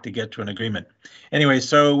with WEC to get to an agreement. Anyway,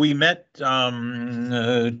 so we met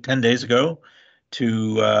 10 days ago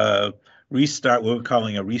to restart what we're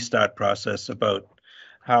calling a restart process about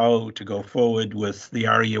how to go forward with the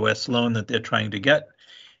REUS loan that they're trying to get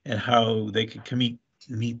and how they could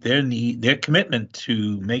meet their commitment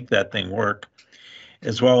to make that thing work,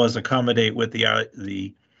 as well as accommodate what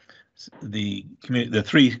the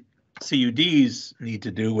 3 CUDs need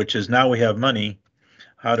to do, which is now we have money.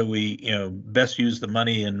 How do we, best use the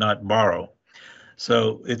money and not borrow?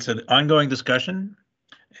 So it's an ongoing discussion.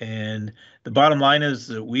 And the bottom line is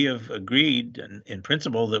that we have agreed in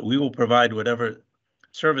principle that we will provide whatever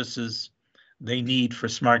services they need for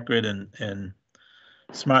smart grid and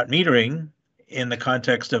smart metering in the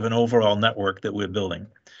context of an overall network that we're building.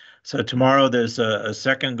 So tomorrow there's a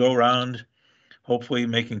second go round, hopefully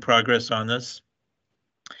making progress on this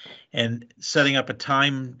and setting up a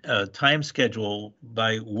time schedule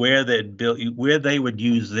by where they would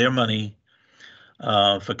use their money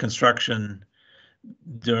for construction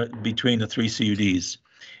between the 3 CUDs.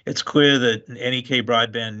 It's clear that NEK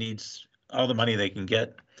Broadband needs all the money they can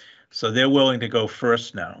get, so they're willing to go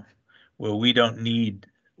first now, where we don't need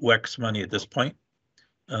WEC's money at this point.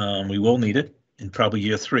 We will need it in probably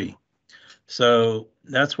year 3. So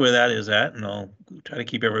that's where that is at, and I'll try to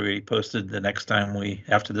keep everybody posted the next time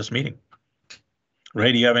after this meeting.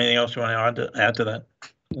 Ray, do you have anything else you want to add to that?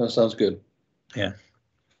 That sounds good. Yeah.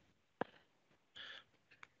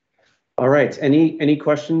 All right. Any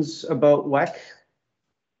questions about WEC?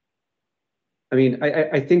 I mean,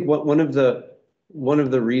 I think one of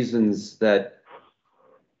the reasons that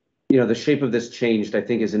the shape of this changed, I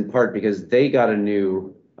think, is in part because they got a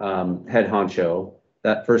new head honcho.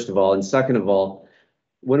 That first of all, and second of all,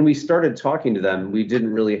 when we started talking to them, we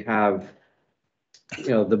didn't really have,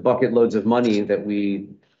 the bucket loads of money that we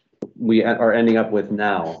are ending up with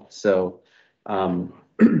now. So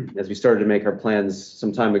as we started to make our plans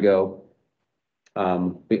some time ago,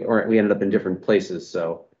 we ended up in different places.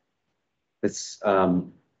 So it's,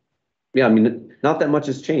 yeah, I mean, not that much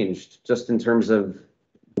has changed just in terms of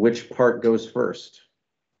which part goes first.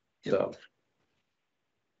 Yep. So.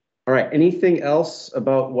 All right, anything else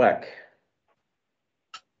about WEC?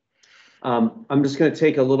 I'm just going to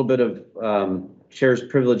take a little bit of chair's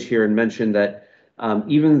privilege here and mention that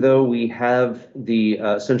even though we have the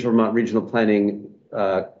Central Vermont Regional Planning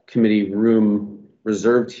Committee room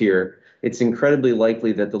reserved here, it's incredibly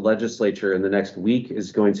likely that the legislature in the next week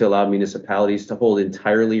is going to allow municipalities to hold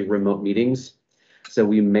entirely remote meetings. So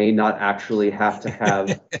we may not actually have to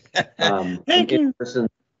have an in-person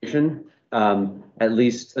session, at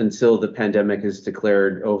least until the pandemic is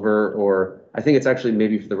declared over, or I think it's actually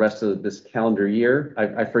maybe for the rest of this calendar year.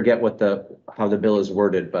 I forget how the bill is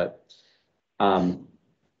worded, but in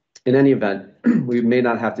any event, we may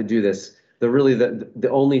not have to do this. The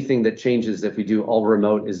only thing that changes if we do all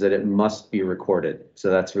remote is that it must be recorded. So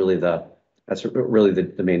that's really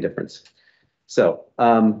the main difference. So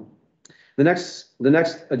the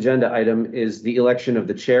next agenda item is the election of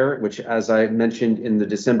the chair, which, as I mentioned in the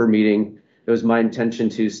December meeting, it was my intention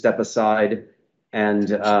to step aside and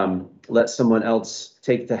let someone else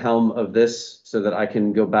take the helm of this so that I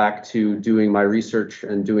can go back to doing my research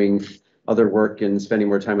and doing other work and spending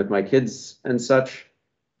more time with my kids and such.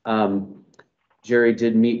 Jerry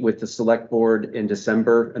did meet with the select board in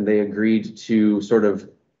December, and they agreed to sort of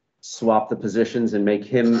swap the positions and make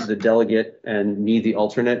him the delegate and me the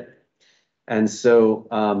alternate. And so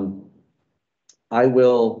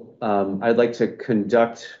I'd like to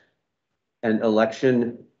conduct an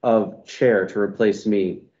election of chair to replace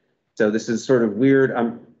me. So this is sort of weird.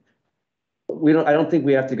 I don't think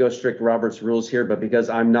we have to go strict Robert's rules here, but because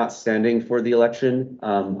I'm not standing for the election,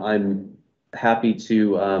 I'm happy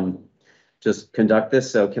to just conduct this.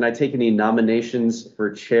 So can I take any nominations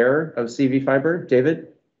for chair of CV Fiber? David?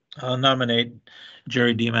 I'll nominate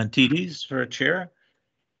Jerry Diamantidis for chair.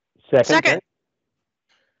 Second.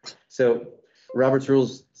 So Robert's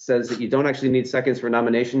rules says that you don't actually need seconds for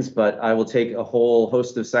nominations, but I will take a whole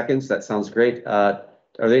host of seconds. That sounds great. Are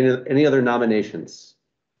there any other nominations?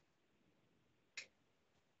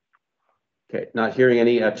 Okay, not hearing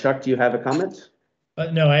any. Chuck, do you have a comment?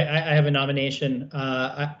 No, I have a nomination.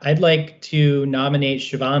 I'd like to nominate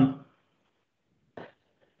Siobhan.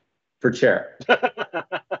 For chair.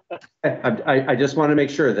 I just want to make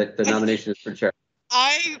sure that the nomination is for chair.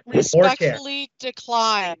 I respectfully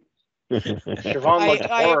decline. Siobhan looked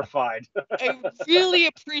horrified. I really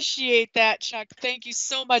appreciate that, Chuck. Thank you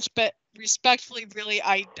so much, but respectfully, really,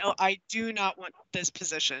 I do not want this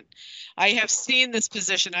position. I have seen this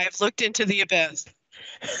position. I have looked into the abyss.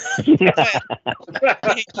 Thank you.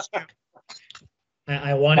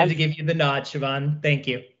 I wanted to give you the nod, Siobhan. Thank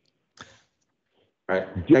you. All right.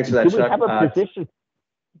 Thanks for that, Chuck. Do we have a position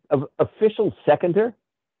of official seconder?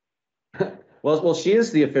 Well, she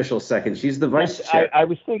is the official second. She's the vice chair. I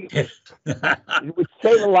was thinking it would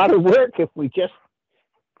save a lot of work if we just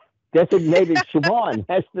designated Siobhan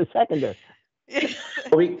as the seconder.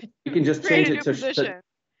 We can just change it to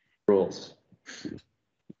rules.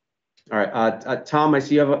 All right, Tom, I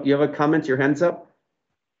see you have a comment. Your hand's up.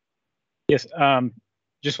 Yes.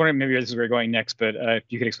 Just wondering, maybe this is where we're going next, but if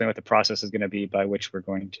you could explain what the process is going to be by which we're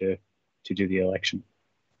going to do the election.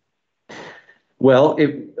 Well,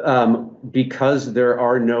 because there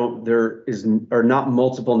are not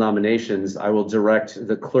multiple nominations, I will direct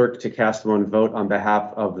the clerk to cast one vote on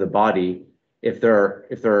behalf of the body. If there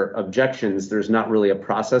are objections, there's not really a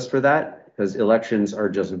process for that because elections are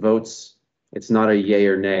just votes. It's not a yay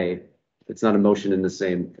or nay. It's not a motion in the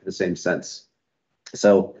same sense.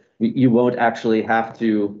 So you won't actually have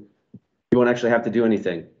to do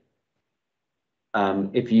anything.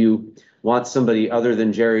 If you want somebody other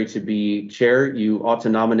than Jerry to be chair, you ought to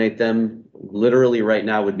nominate them. Literally right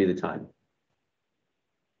now would be the time.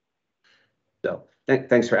 So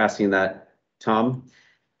thanks for asking that, Tom.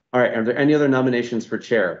 All right, are there any other nominations for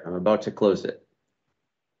chair? I'm about to close it.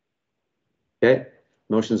 Okay,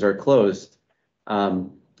 motions are closed.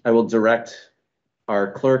 I will direct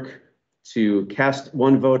our clerk to cast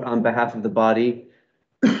one vote on behalf of the body,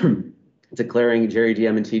 declaring Jerry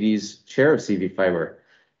Diamantidis chair of CV Fiber.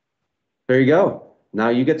 There you go. Now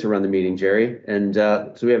you get to run the meeting, Jerry. And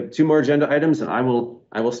so we have two more agenda items, and I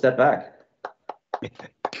will step back.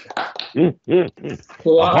 A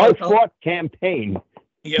hard-fought campaign.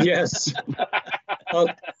 Yes. How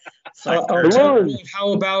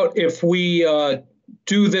about if we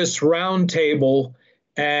do this roundtable,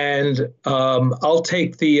 and I'll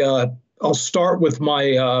start with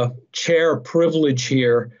my chair privilege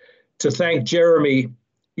here to thank Jeremy,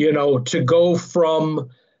 to go from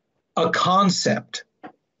a concept,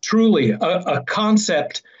 truly a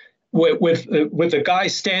concept with a guy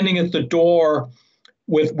standing at the door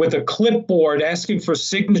with a clipboard asking for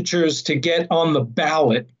signatures to get on the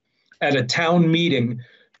ballot at a town meeting,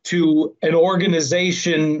 to an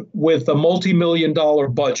organization with a multi-million-dollar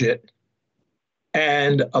budget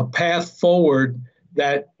and a path forward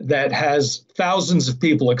that has thousands of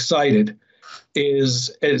people excited is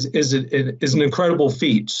an incredible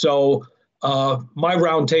feat. So my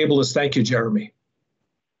roundtable is thank you, Jeremy.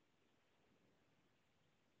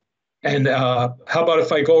 And how about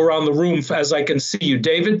if I go around the room as I can see you,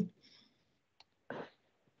 David?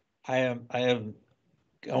 I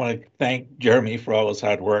want to thank Jeremy for all his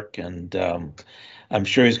hard work, and I'm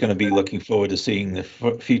sure he's going to be looking forward to seeing the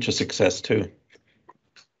future success too.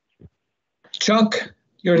 Chuck,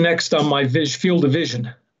 you're next on my field of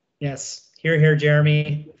vision. Yes, here,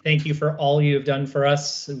 Jeremy. Thank you for all you have done for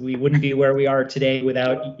us. We wouldn't be where we are today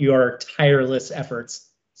without your tireless efforts.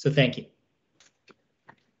 So thank you.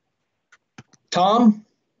 Tom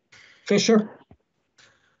Fisher.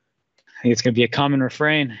 I think it's going to be a common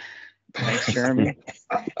refrain. Thanks, Jeremy.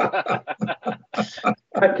 Thank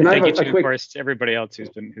you to, of course, everybody else who's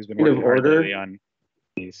been working hard lately on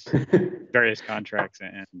these various contracts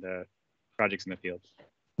and projects in the field.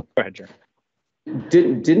 Go ahead, Jeremy.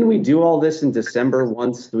 Didn't we do all this in December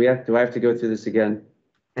once? Do I have to go through this again?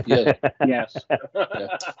 Yes. Yes.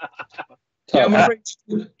 Yeah,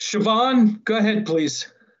 Siobhan, go ahead,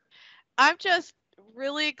 please. I'm just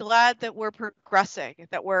really glad that we're progressing,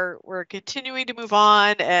 that we're continuing to move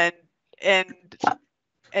on, and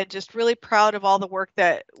just really proud of all the work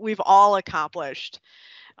that we've all accomplished.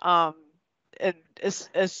 And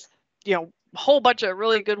as you know, a whole bunch of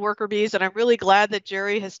really good worker bees, and I'm really glad that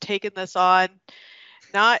Jerry has taken this on,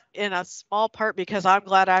 not in a small part because I'm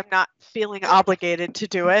glad I'm not feeling obligated to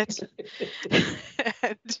do it,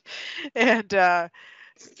 and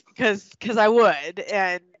because I would,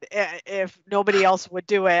 and if nobody else would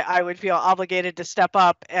do it, I would feel obligated to step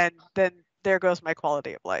up, and then there goes my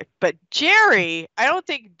quality of life. But Jerry, I don't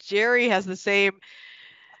think Jerry has the same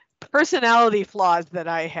personality flaws that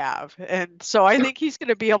I have, and so I think he's going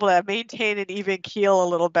to be able to maintain an even keel a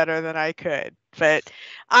little better than I could. But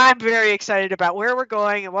I'm very excited about where we're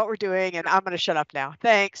going and what we're doing, and I'm going to shut up now.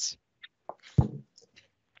 Thanks.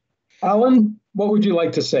 Alan, what would you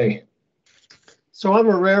like to say? So I'm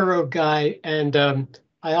a railroad guy, and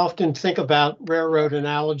I often think about railroad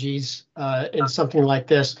analogies in something like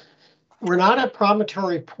this. We're not at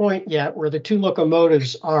Promontory Point yet, where the two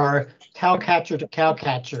locomotives are cowcatcher to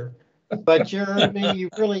cowcatcher. But Jeremy,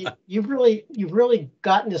 you've really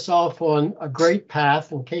gotten us off on a great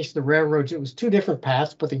path. In case the railroads, it was two different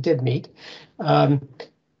paths, but they did meet.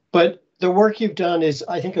 But the work you've done is,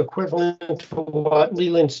 I think, equivalent to what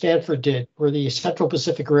Leland Stanford did for the Central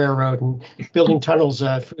Pacific Railroad and building tunnels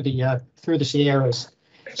through the Sierras.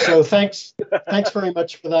 So thanks very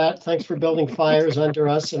much for that. Thanks for building fires under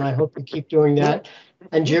us, and I hope you keep doing that.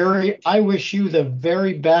 And Jerry, I wish you the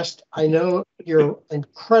very best. I know you're an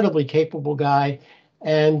incredibly capable guy,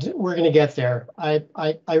 and we're going to get there. I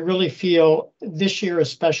really feel this year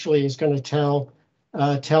especially is going to tell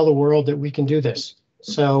the world that we can do this.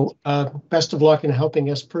 So best of luck in helping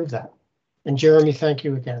us prove that. And Jeremy, thank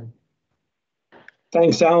you again.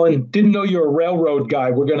 Thanks, Alan. Didn't know you're a railroad guy.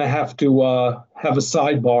 We're going to have a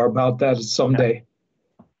sidebar about that someday.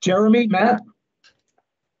 Jeremy, Matt?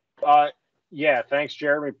 Yeah, thanks,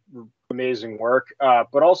 Jeremy. Amazing work.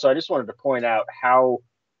 But also, I just wanted to point out how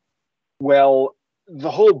well the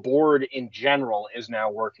whole board in general is now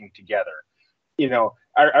working together. You know,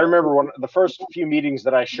 I remember the first few meetings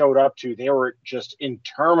that I showed up to, they were just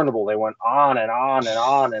interminable. They went on and on and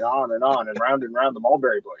on and on and on and round the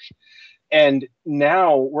mulberry bush. And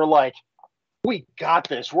now we're like, we got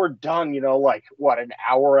this. We're done, like what, an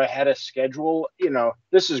hour ahead of schedule?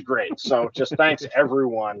 This is great. So just thanks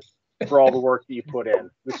everyone for all the work that you put in.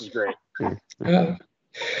 This is great.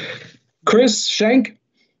 Chris Schenk?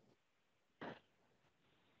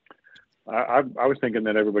 I was thinking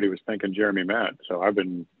that everybody was thanking Jeremy Matt, so I've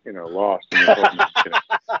been, lost.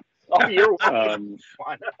 Oh, you're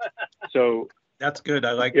So that's good.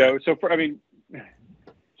 I like that.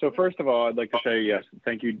 So first of all, I'd like to say yes,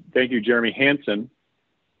 thank you, Jeremy Hansen.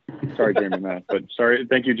 Sorry, Jeremy Matt, but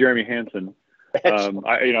thank you, Jeremy Hansen.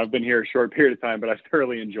 I've been here a short period of time, but I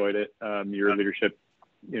thoroughly enjoyed it. Your leadership,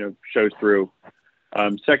 shows through.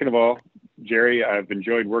 Second of all, Jerry, I've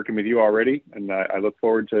enjoyed working with you already, and I look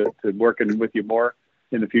forward to working with you more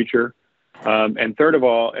in the future. And third of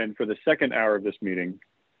all, and for the second hour of this meeting,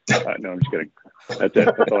 no, I'm just kidding. That's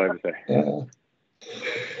it. That's all I have to say. Yeah.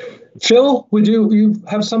 Phil, would you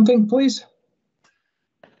have something, please?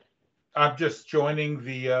 I'm just joining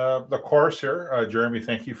the course here. Jeremy,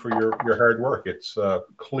 thank you for your hard work. It's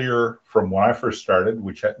clear from when I first started,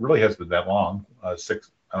 which really hasn't been that long, is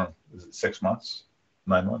it 6 months?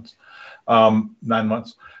 9 months? 9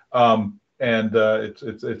 months. and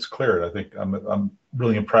it's cleared. I think I'm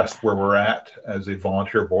really impressed where we're at as a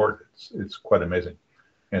volunteer board. It's quite amazing,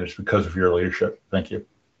 and it's because of your leadership. Thank you.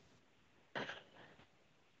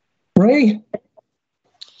 Ray?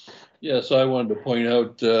 Yes, I wanted to point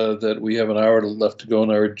out that we have an hour left to go on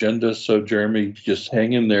our agenda, so Jeremy, just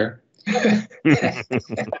hang in there.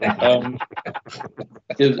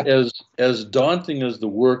 As daunting as the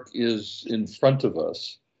work is in front of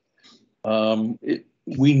us,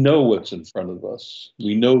 we know what's in front of us.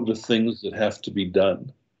 We know the things that have to be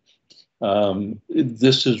done.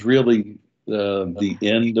 This is really the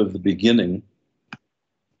end of the beginning.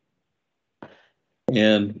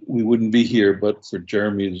 And we wouldn't be here but for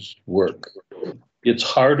Jeremy's work. It's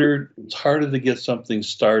harder to get something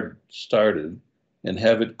started and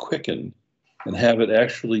have it quicken and have it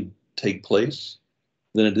actually take place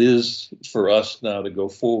than it is for us now to go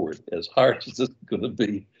forward. As hard as it's going to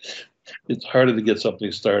be, it's harder to get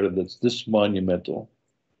something started that's this monumental.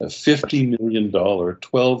 A $50 million,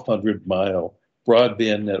 1,200-mile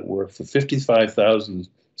broadband network for 55,000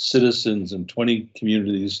 citizens in 21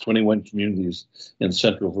 communities in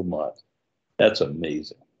central Vermont. That's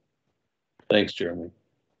amazing. Thanks, Jeremy.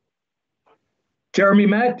 Jeremy,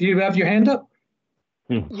 Matt, do you have your hand up?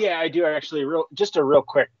 Yeah, I do actually. Just a real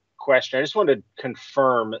quick question. I just wanted to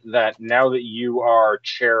confirm that now that you are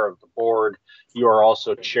chair of the board, you are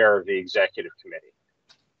also chair of the executive committee.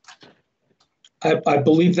 I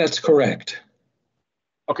believe that's correct.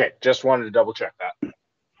 Okay, just wanted to double check that.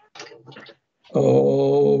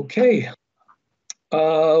 Okay.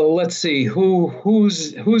 Let's see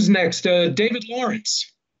who's next. David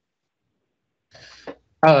Lawrence.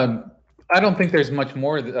 I don't think there's much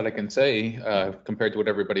more that I can say compared to what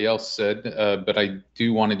everybody else said, but I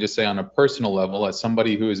do want to just say on a personal level, as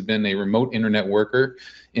somebody who has been a remote internet worker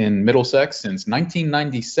in Middlesex since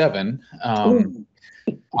 1997,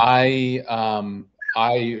 I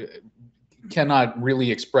cannot really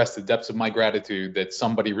express the depths of my gratitude that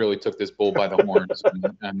somebody really took this bull by the horns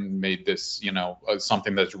and made this,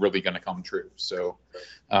 something that's really going to come true. So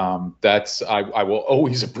I will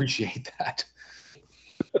always appreciate that.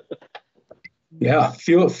 Yeah,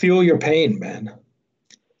 feel your pain, man.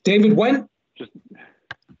 David, when?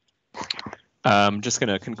 I'm just going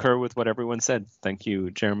to concur with what everyone said. Thank you,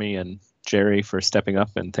 Jeremy and Jerry, for stepping up,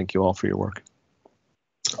 and thank you all for your work.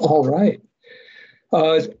 All right.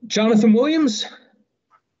 Jonathan Williams?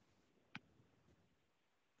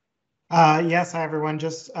 Yes, hi, everyone.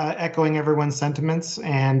 Just echoing everyone's sentiments,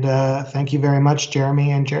 and thank you very much,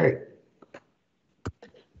 Jeremy and Jerry.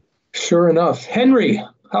 Sure enough. Henry,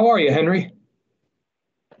 how are you, Henry?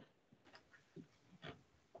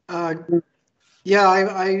 Yeah,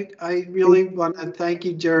 I really want to thank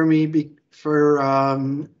you, Jeremy, for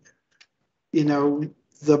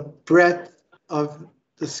the breadth of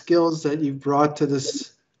the skills that you brought to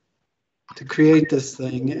this, to create this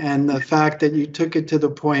thing, and the fact that you took it to the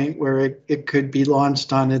point where it could be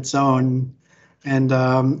launched on its own, and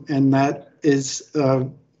that is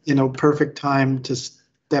perfect time to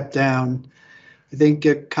step down. I think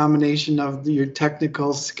a combination of your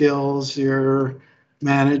technical skills, your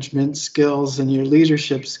management skills, and your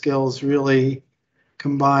leadership skills really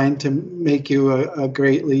combine to make you a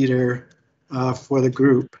great leader for the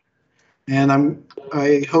group. And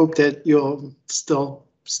I hope that you'll still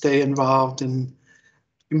stay involved and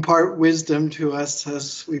impart wisdom to us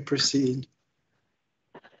as we proceed.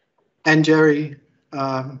 And Jerry,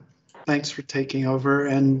 thanks for taking over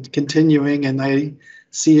and continuing. And I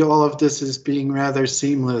see all of this as being rather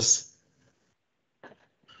seamless.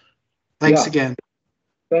 Thanks again.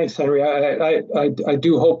 Thanks, Henry. I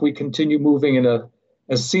do hope we continue moving in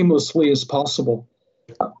as seamlessly as possible.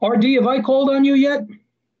 RD, have I called on you yet?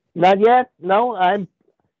 Not yet. No, I'm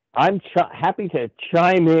happy to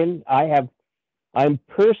chime in. I'm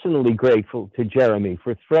personally grateful to Jeremy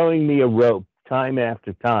for throwing me a rope time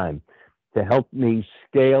after time to help me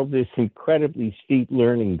scale this incredibly steep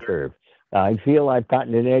learning curve. I feel I've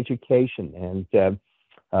gotten an education and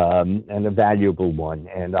a valuable one,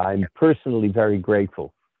 and I'm personally very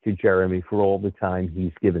grateful to Jeremy for all the time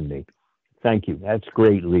he's given me. Thank you. That's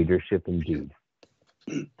great leadership indeed.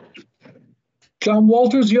 John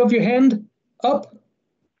Walters, you have your hand up?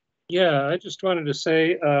 Yeah, I just wanted to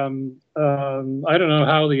say, I don't know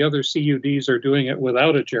how the other CUDs are doing it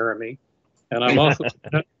without a Jeremy, and I'm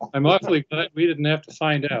awfully glad we didn't have to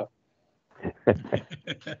find out.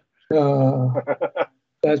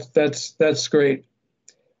 That's great.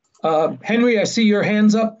 Henry, I see your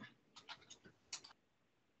hands up.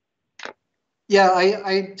 Yeah,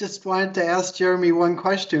 I just wanted to ask Jeremy one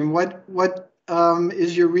question. What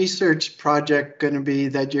is your research project going to be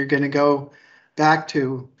that you're going to go back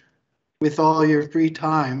to? with all your free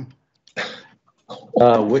time?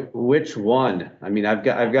 Which one? I mean, I've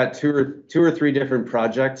got two or three different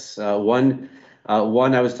projects. One I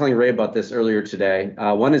was telling Ray about this earlier today.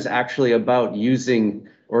 One is actually about using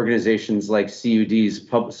organizations like CUDs,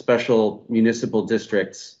 special municipal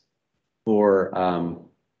districts, for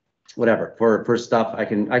for stuff. I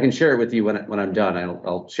can share it with you when I'm done.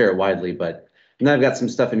 I'll share it widely. But and then I've got some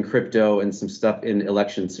stuff in crypto and some stuff in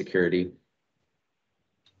election security.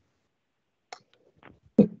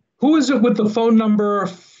 Who is it with the phone number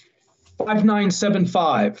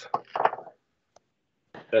 5975?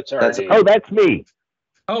 That's RD. Oh, that's me.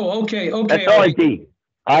 Oh, okay. That's RD.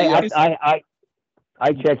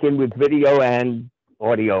 I check in with video and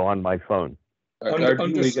audio on my phone.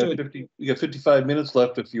 Understood. We got 55 minutes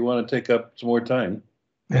left if you want to take up some more time.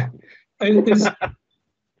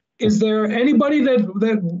 Is there anybody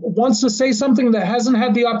that wants to say something that hasn't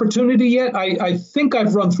had the opportunity yet? I think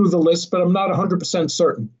I've run through the list, but I'm not 100%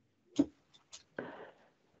 certain.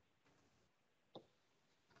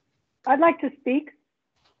 I'd like to speak.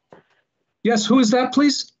 Yes, who is that,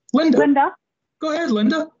 please? Linda. Linda. Go ahead,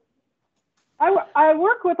 Linda. I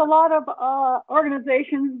work with a lot of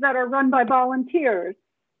organizations that are run by volunteers,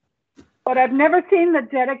 but I've never seen the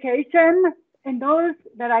dedication in those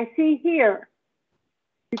that I see here.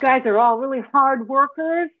 You guys are all really hard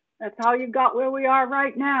workers. That's how you got where we are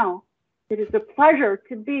right now. It is a pleasure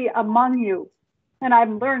to be among you, and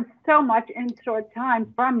I've learned so much in short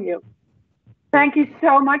time from you. Thank you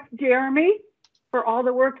so much, Jeremy, for all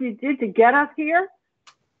the work you did to get us here.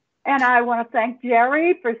 And I want to thank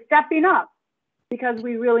Jerry for stepping up, because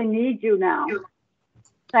we really need you now.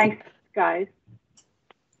 Thanks, guys.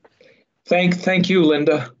 Thank you,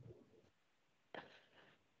 Linda.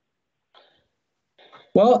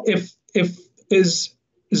 Well, is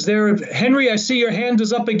there, Henry, I see your hand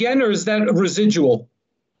is up again, or is that a residual?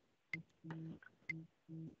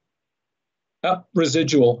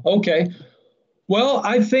 Residual, okay. Well,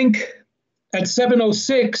 I think at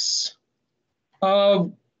 7:06,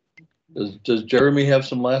 does Jeremy have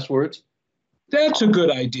some last words? That's a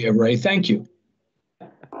good idea, Ray. Thank you.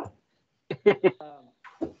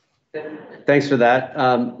 Thanks for that.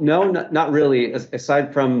 No, not really.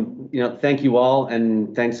 Aside from, thank you all,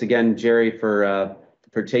 and thanks again, Jerry, for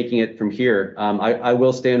taking it from here. I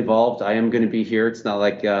will stay involved. I am going to be here. It's not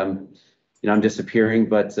like I'm disappearing,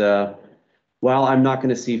 but while I'm not going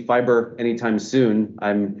to see fiber anytime soon,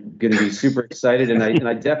 I'm going to be super excited, and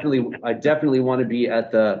I definitely want to be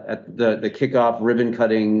at the kickoff ribbon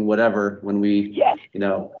cutting, whatever, when we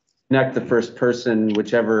connect the first person,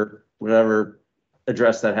 whatever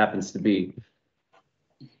address that happens to be.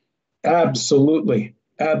 Absolutely.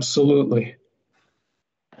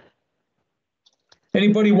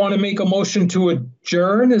 Anybody want to make a motion to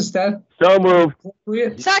adjourn? Is that so moved?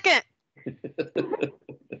 Appropriate? Second.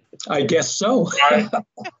 I guess so.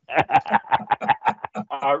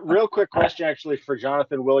 Real quick question, actually, for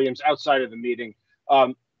Jonathan Williams outside of the meeting.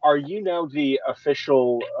 Are you now the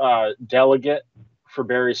official delegate for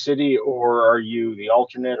Berry City, or are you the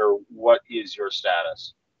alternate, or what is your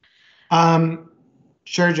status?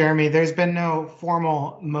 Sure, Jeremy. There's been no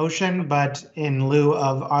formal motion, but in lieu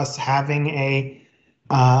of us having a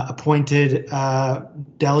appointed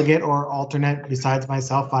delegate or alternate besides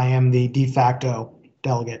myself, I am the de facto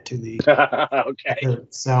delegate to the okay group,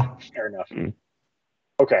 so fair enough.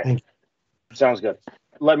 Okay, sounds good.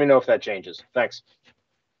 Let me know if that changes. Thanks.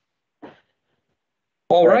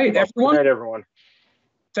 All right, everyone. Good night, everyone.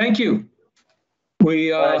 Thank you.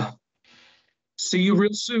 We see you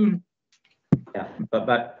real soon. Yeah.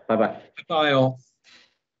 Bye. Bye all.